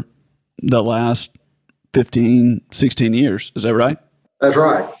for the last 15, 16 years. Is that right? That's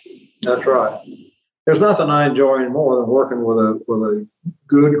right. That's right. There's nothing I enjoy any more than working with a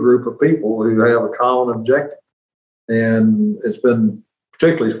good group of people who have a common objective. And it's been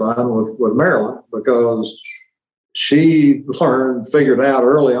particularly fun with Marilyn because she figured out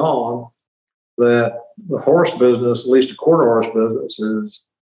early on that the horse business, at least a quarter horse business, is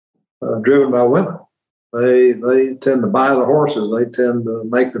driven by women. They tend to buy the horses. They tend to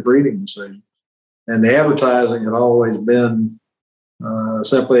make the breeding decisions. And the advertising had always been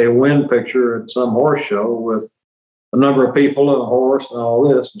simply a wind picture at some horse show with a number of people and a horse and all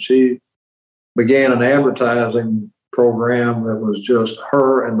this. And she began an advertising program that was just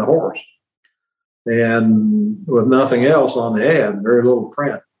her and the horse, and with nothing else on the ad, very little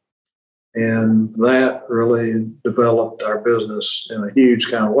print. And that really developed our business in a huge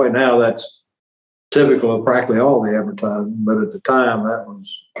kind of way. Now that's typical of practically all the advertising, but at the time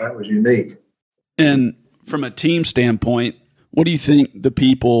that was unique. And from a team standpoint, what do you think the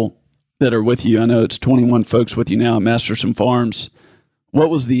people that are with you, I know it's 21 folks with you now at Masterson Farms, what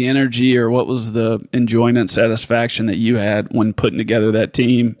was the energy or what was the enjoyment, satisfaction that you had when putting together that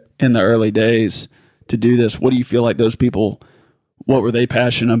team in the early days to do this? What do you feel like those people, what were they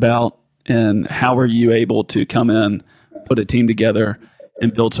passionate about? And how were you able to come in, put a team together,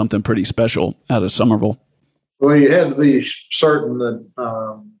 and build something pretty special out of Somerville? Well, you had to be certain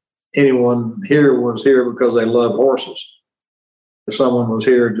that anyone here was here because they loved horses. If someone was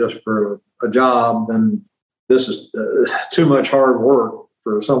here just for a job, then this is too much hard work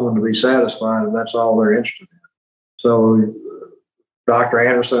for someone to be satisfied if that's all they're interested in. So Dr.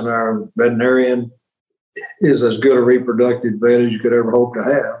 Anderson, our veterinarian, is as good a reproductive vet as you could ever hope to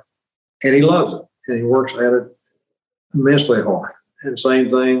have. And he loves it, and he works at it immensely hard. And same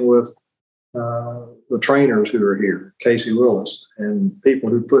thing with the trainers who are here, Casey Willis, and people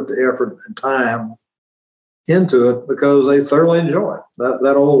who put the effort and time into it because they thoroughly enjoy it.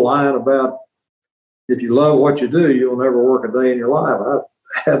 That old line about if you love what you do, you'll never work a day in your life.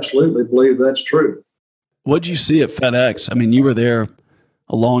 I absolutely believe that's true. What'd you see at FedEx? I mean, you were there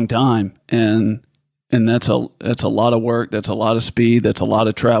a long time, and that's a lot of work. That's a lot of speed. That's a lot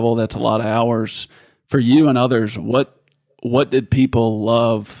of travel. That's a lot of hours. For you and others, what did people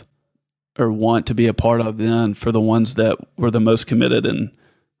love or want to be a part of then for the ones that were the most committed and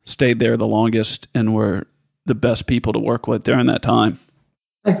stayed there the longest and were the best people to work with during that time?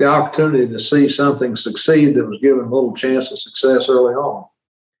 I think the opportunity to see something succeed that was given a little chance of success early on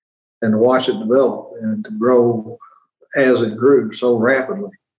and to watch it develop and to grow as it grew so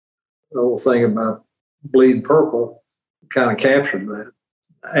rapidly. The whole thing about Bleed Purple kind of captured that.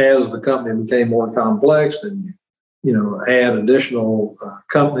 As the company became more complex and, add additional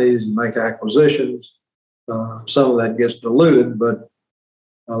companies and make acquisitions, some of that gets diluted, but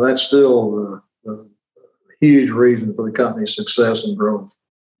that's still the huge reason for the company's success and growth.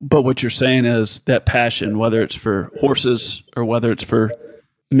 But what you're saying is that passion, whether it's for horses or whether it's for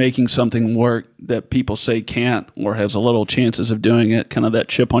making something work that people say can't or has a little chances of doing it, kind of that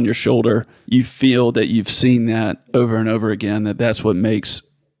chip on your shoulder, you feel that you've seen that over and over again, that's what makes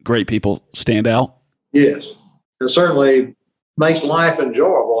great people stand out? Yes. It certainly makes life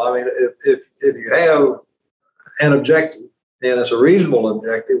enjoyable. I mean, if you have an objective, and it's a reasonable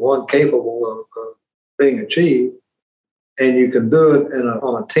objective, one capable of being achieved, and you can do it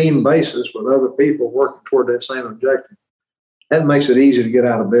on a team basis with other people working toward that same objective, that makes it easy to get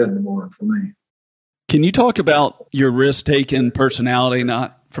out of bed in the morning for me. Can you talk about your risk-taking personality,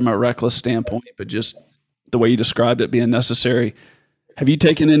 not from a reckless standpoint, but just the way you described it being necessary? Have you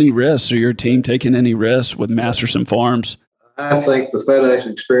taken any risks or your team taken any risks with Masterson Farms? I think the FedEx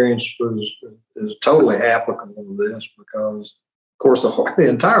experience is totally applicable to this because, of course, the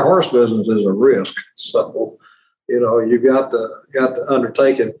entire horse business is a risk. So, you've got to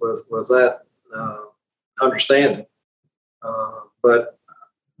undertake it with that understanding. But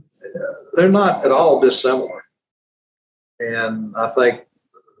they're not at all dissimilar. And I think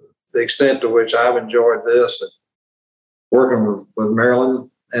the extent to which I've enjoyed this and working with Marilyn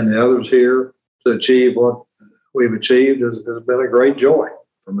and the others here to achieve what we've achieved has been a great joy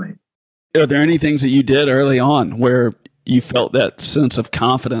for me. Are there any things that you did early on where you felt that sense of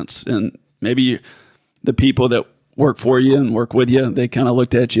confidence the people that work for you and work with you, they kind of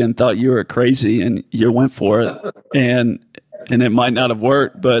looked at you and thought you were crazy and you went for it. And it might not have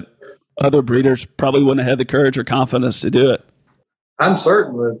worked, but other breeders probably wouldn't have had the courage or confidence to do it. I'm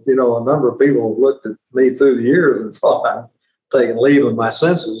certain that, a number of people have looked at me through the years and thought I'm taking leave of my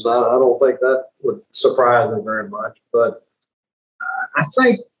senses. I don't think that would surprise me very much. But I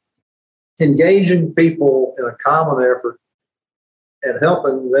think engaging people in a common effort and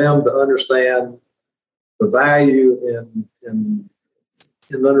helping them to understand the value in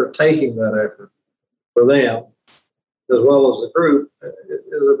undertaking that effort for them, as well as the group,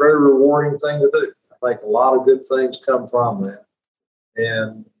 is a very rewarding thing to do. I think a lot of good things come from that.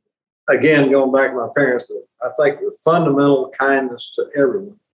 And again, going back to my parents, I think the fundamental kindness to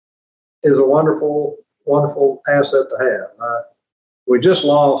everyone is a wonderful, wonderful asset to have. We just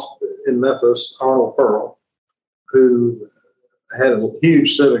lost in Memphis Arnold Pearl, who had a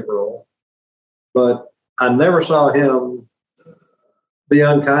huge civic role, but I never saw him be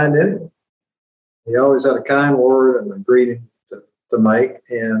unkind to anyone. He always had a kind word and a greeting to make,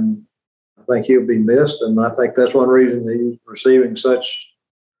 and I think he'll be missed, and I think that's one reason he's receiving such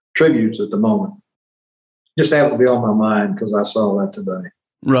tributes at the moment. Just happened to be on my mind because I saw that today.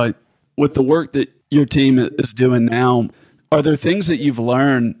 Right. With the work that your team is doing now, are there things that you've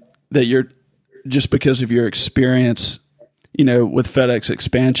learned that you're, just because of your experience, with FedEx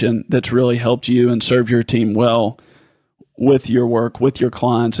expansion, that's really helped you and served your team well with your work, with your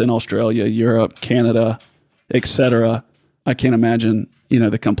clients in Australia, Europe, Canada, et cetera? I can't imagine,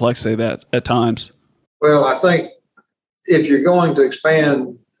 the complexity of that at times. Well, I think if you're going to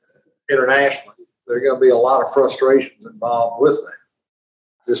expand internationally, there are going to be a lot of frustrations involved with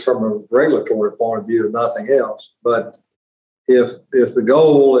that, just from a regulatory point of view, nothing else. But if the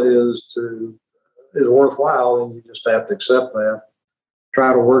goal is worthwhile, then you just have to accept that,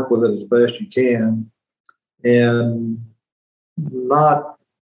 try to work with it as best you can, and not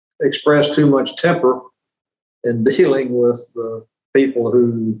express too much temper in dealing with the people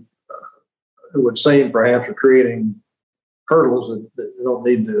who would seem perhaps are creating hurdles that don't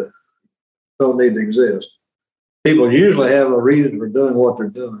need to exist. People usually have a reason for doing what they're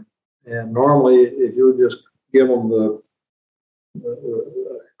doing, and normally, if you would just give them the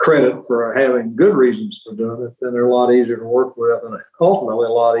credit for having good reasons for doing it, then they're a lot easier to work with, and ultimately a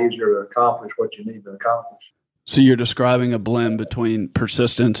lot easier to accomplish what you need to accomplish. So you're describing a blend between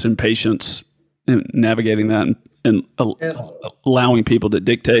persistence and patience and navigating that and allowing people to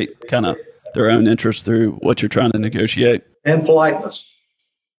dictate kind of their own interests through what you're trying to negotiate. And politeness.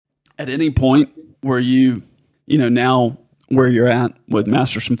 At any point where you now where you're at with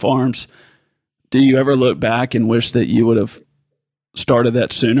Masterson Farms, do you ever look back and wish that you would have started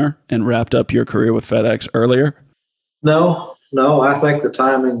that sooner and wrapped up your career with FedEx earlier? No. I think the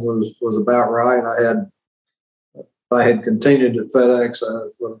timing was about right. If I had continued at FedEx, I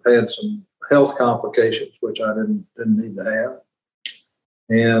would have had some health complications, which I didn't need to have.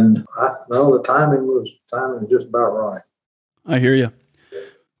 And the timing was just about right. I hear you.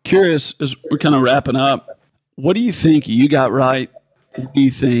 Curious, as we're kind of wrapping up, what do you think you got right? What do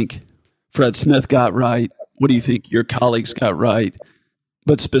you think Fred Smith got right? What do you think your colleagues got right?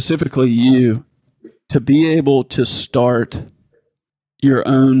 But specifically you, to be able to start your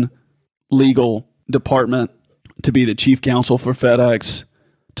own legal department, to be the chief counsel for FedEx,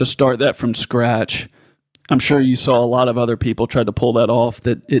 to start that from scratch. I'm sure you saw a lot of other people try to pull that off,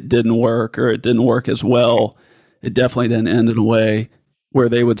 that it didn't work or it didn't work as well. It definitely didn't end in a way where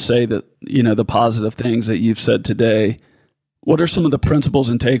they would say that, the positive things that you've said today. What are some of the principles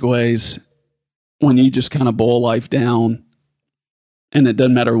and takeaways when you just kind of boil life down and it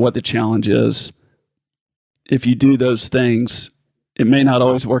doesn't matter what the challenge is? If you do those things, it may not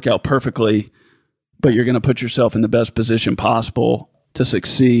always work out perfectly, but you're going to put yourself in the best position possible to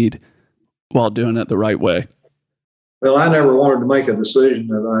succeed while doing it the right way. Well, I never wanted to make a decision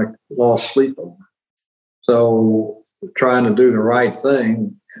that I lost sleep over. So trying to do the right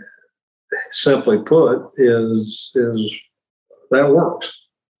thing, simply put, is that works.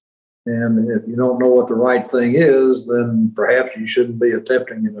 And if you don't know what the right thing is, then perhaps you shouldn't be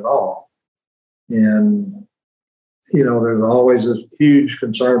attempting it at all. And, there's always a huge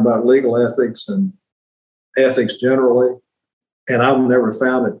concern about legal ethics and ethics generally. And I've never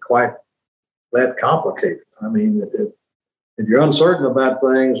found it quite that complicated. I mean, if you're uncertain about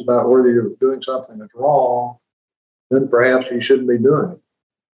things, about whether you're doing something that's wrong, then perhaps you shouldn't be doing it.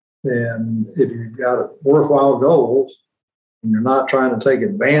 And if you've got worthwhile goals and you're not trying to take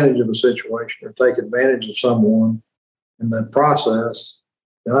advantage of a situation or take advantage of someone in that process,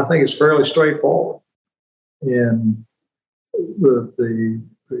 then I think it's fairly straightforward. And the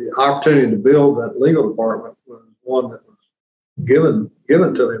the opportunity to build that legal department was one that was given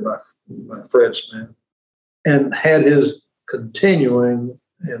to me by Fred Smith, and had his continuing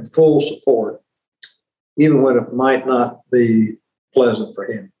and full support, even when it might not be pleasant for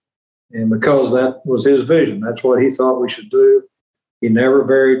him. And because that was his vision, that's what he thought we should do. He never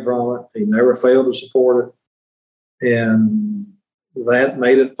varied from it. He never failed to support it. And that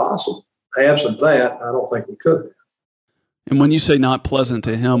made it possible. Absent that, I don't think we could have. And when you say not pleasant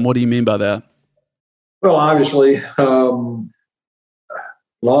to him, what do you mean by that? Well, obviously, law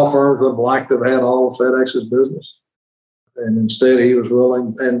firms would have liked to have had all of FedEx's business. And instead, he was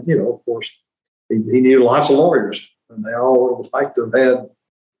willing, and, of course, he knew lots of lawyers, and they all would have liked to have had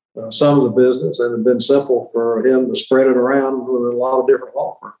some of the business, and it had been simple for him to spread it around with a lot of different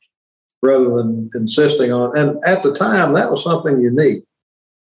law firms rather than insisting on. And at the time, that was something unique.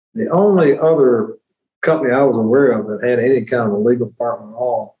 The only other company I was aware of that had any kind of a legal department at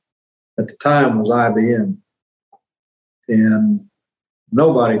all at the time was IBM. And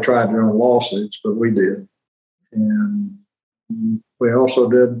nobody tried their own lawsuits, but we did. And we also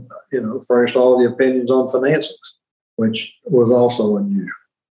did, furnished all the opinions on financings, which was also unusual.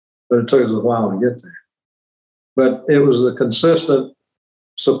 But it took us a while to get there. But it was the consistent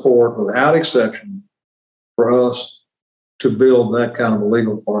support, without exception, for us to build that kind of a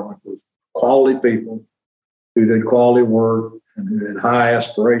legal department with quality people who did quality work and who had high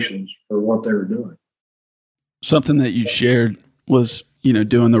aspirations for what they were doing. Something that you shared was,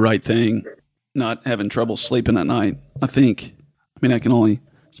 doing the right thing, not having trouble sleeping at night. I can only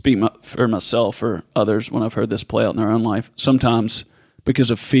speak for myself or others when I've heard this play out in their own life. Sometimes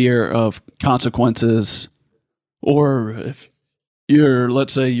because of fear of consequences, or if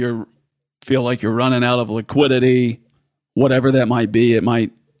let's say you feel like you're running out of liquidity, whatever that might be, it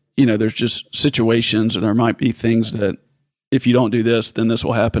might, there's just situations, or there might be things that if you don't do this, then this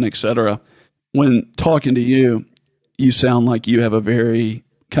will happen, etc. When talking to you, you sound like you have a very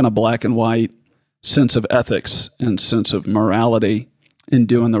kind of black and white sense of ethics and sense of morality in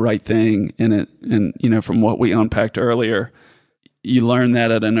doing the right thing. And from what we unpacked earlier, you learned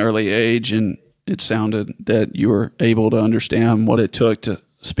that at an early age, and it sounded that you were able to understand what it took to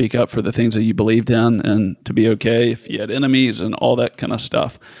speak up for the things that you believed in and to be okay if you had enemies and all that kind of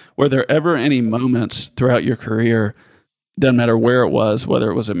stuff. Were there ever any moments throughout your career, doesn't matter where it was,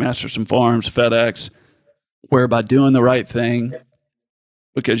 whether it was at Masterson Farms, FedEx, where by doing the right thing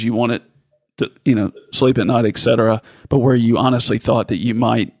because you wanted to, sleep at night, etc., but where you honestly thought that you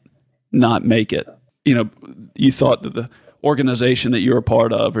might not make it? You thought that the organization that you were a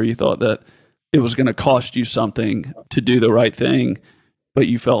part of, or you thought that it was going to cost you something to do the right thing, but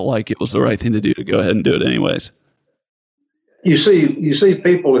you felt like it was the right thing to do to go ahead and do it anyways. You see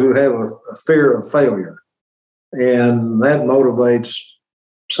people who have a fear of failure, and that motivates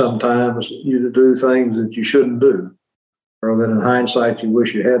sometimes you to do things that you shouldn't do, or that in hindsight you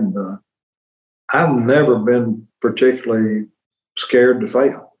wish you hadn't done. I've never been particularly scared to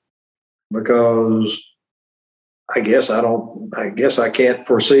fail because I guess I can't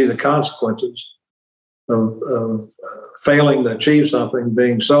foresee the consequences of failing to achieve something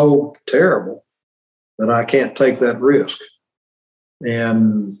being so terrible that I can't take that risk.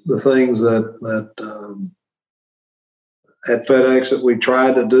 And the things that at FedEx that we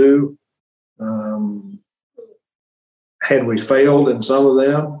tried to do, had we failed in some of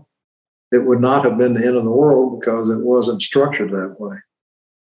them, it would not have been the end of the world because it wasn't structured that way.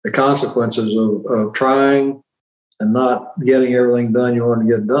 The consequences of trying and not getting everything done you want to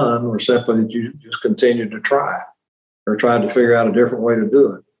get done were simply that you just continued to try or tried to figure out a different way to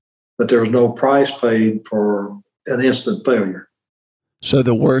do it. But there was no price paid for an instant failure. So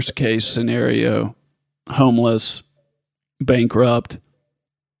the worst case scenario, homeless, bankrupt,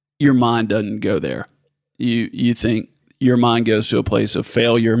 your mind doesn't go there. You think your mind goes to a place of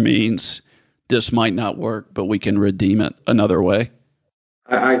failure means this might not work, but we can redeem it another way.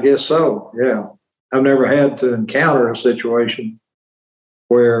 I guess so, yeah. I've never had to encounter a situation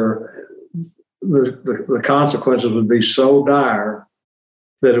where the consequences would be so dire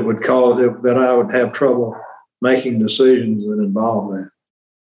that it would cause that I would have trouble making decisions that involve that.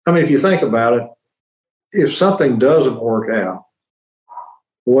 I mean, if you think about it, if something doesn't work out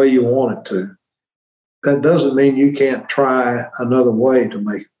the way you want it to, that doesn't mean you can't try another way to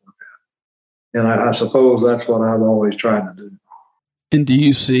make it work out. And I suppose that's what I've always tried to do. And do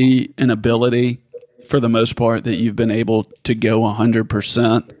you see an ability, for the most part, that you've been able to go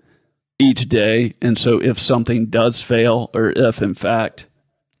 100% each day? And so if something does fail, or if, in fact,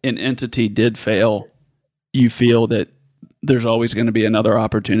 an entity did fail, you feel that there's always going to be another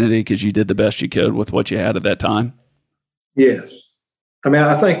opportunity because you did the best you could with what you had at that time? Yes. I mean,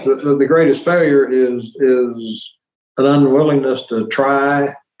 I think the greatest failure is an unwillingness to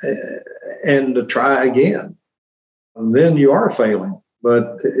try and to try again. And then you are failing.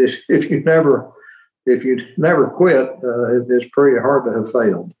 But if you never quit, it's pretty hard to have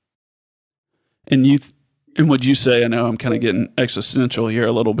failed. And would you say, I know I'm kind of getting existential here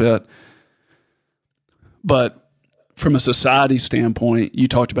a little bit, but from a society standpoint, you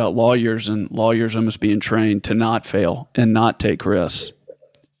talked about lawyers and lawyers almost being trained to not fail and not take risks.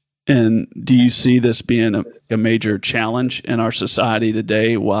 And do you see this being a major challenge in our society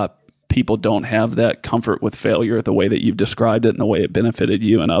today? Why people don't have that comfort with failure the way that you've described it and the way it benefited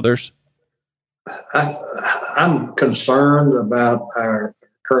you and others? I'm concerned about our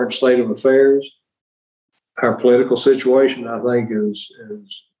current state of affairs. Our political situation, I think, is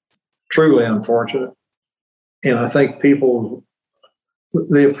truly unfortunate. And I think the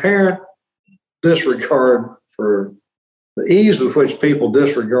apparent disregard for the ease with which people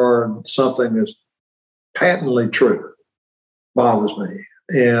disregard something that's patently true bothers me.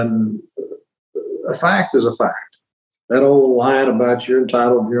 And a fact is a fact. That old line about you're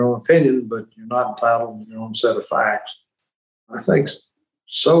entitled to your own opinion, but you're not entitled to your own set of facts, I think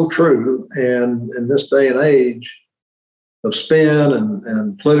so true. And in this day and age of spin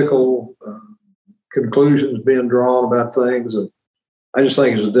and political conclusions being drawn about things, I just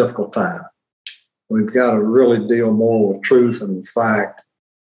think it's a difficult time. We've got to really deal more with truth and with fact.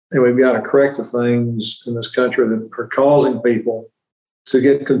 And we've got to correct the things in this country that are causing people to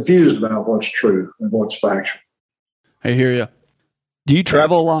get confused about what's true and what's factual. I hear you. Do you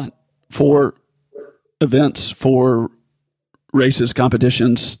travel a lot for events, for races,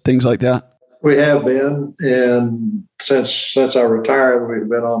 competitions, things like that? We have been. And since I retired, we've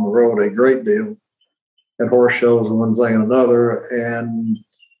been on the road a great deal at horse shows and one thing and another. And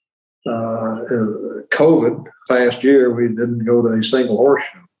COVID last year, we didn't go to a single horse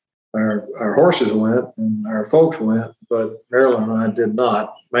show. Our horses went and our folks went, but Marilyn and I did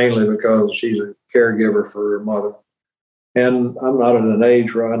not, mainly because she's a caregiver for her mother. And I'm not at an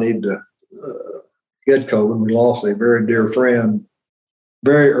age where I need to get COVID. We lost a very dear friend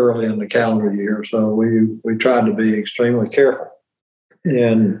very early in the calendar year, so we tried to be extremely careful.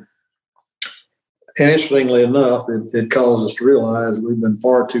 And interestingly enough, it caused us to realize we've been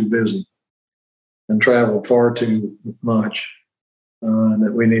far too busy and traveled far too much, and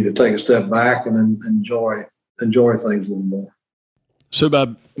that we need to take a step back and enjoy things a little more. So by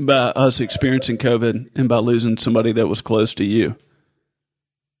us experiencing COVID and by losing somebody that was close to you,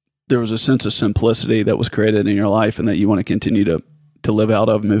 there was a sense of simplicity that was created in your life and that you want to continue to live out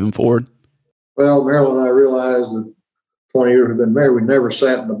of moving forward? Well, Marilyn and I realized that 20 years we've been married, we never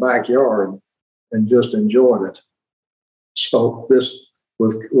sat in the backyard and just enjoyed it. So this,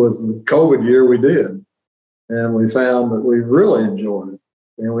 with the COVID year, we did. And we found that we really enjoyed it.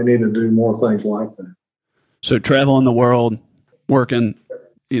 And we need to do more things like that. So traveling the world, working,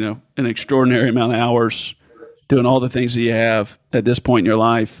 an extraordinary amount of hours, doing all the things that you have at this point in your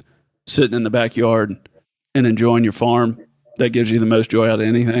life, sitting in the backyard and enjoying your farm, that gives you the most joy out of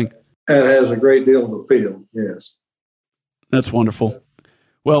anything. That has a great deal of appeal, yes. That's wonderful.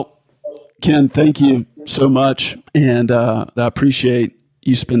 Well, Ken, thank you so much. And I appreciate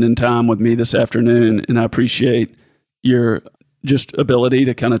you spending time with me this afternoon. And I appreciate your just ability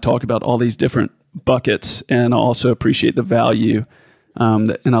to kind of talk about all these different buckets. And I also appreciate the value.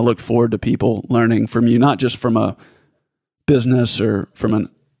 And I look forward to people learning from you, not just from a business or from an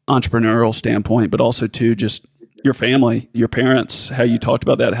entrepreneurial standpoint, but also to just your family, your parents, how you talked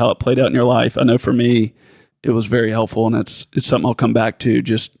about that, how it played out in your life. I know for me, it was very helpful, and it's something I'll come back to,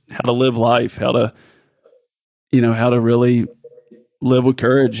 just how to live life, how to really live with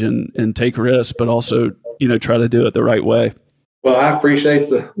courage and take risks, but also, try to do it the right way. Well, I appreciate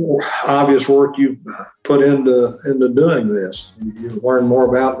the obvious work you put into doing this. You learned more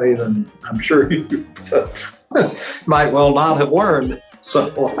about me than I'm sure you might well not have learned.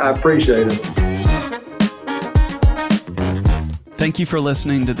 So I appreciate it. Thank you for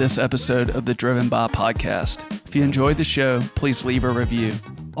listening to this episode of the Driven By podcast. If you enjoyed the show, please leave a review.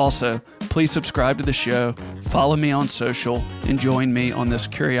 Also, please subscribe to the show, follow me on social, and join me on this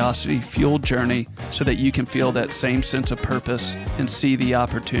curiosity-fueled journey so that you can feel that same sense of purpose and see the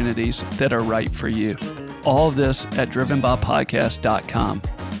opportunities that are right for you. All of this at drivenbypodcast.com.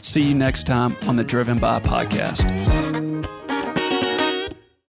 See you next time on the Driven By podcast.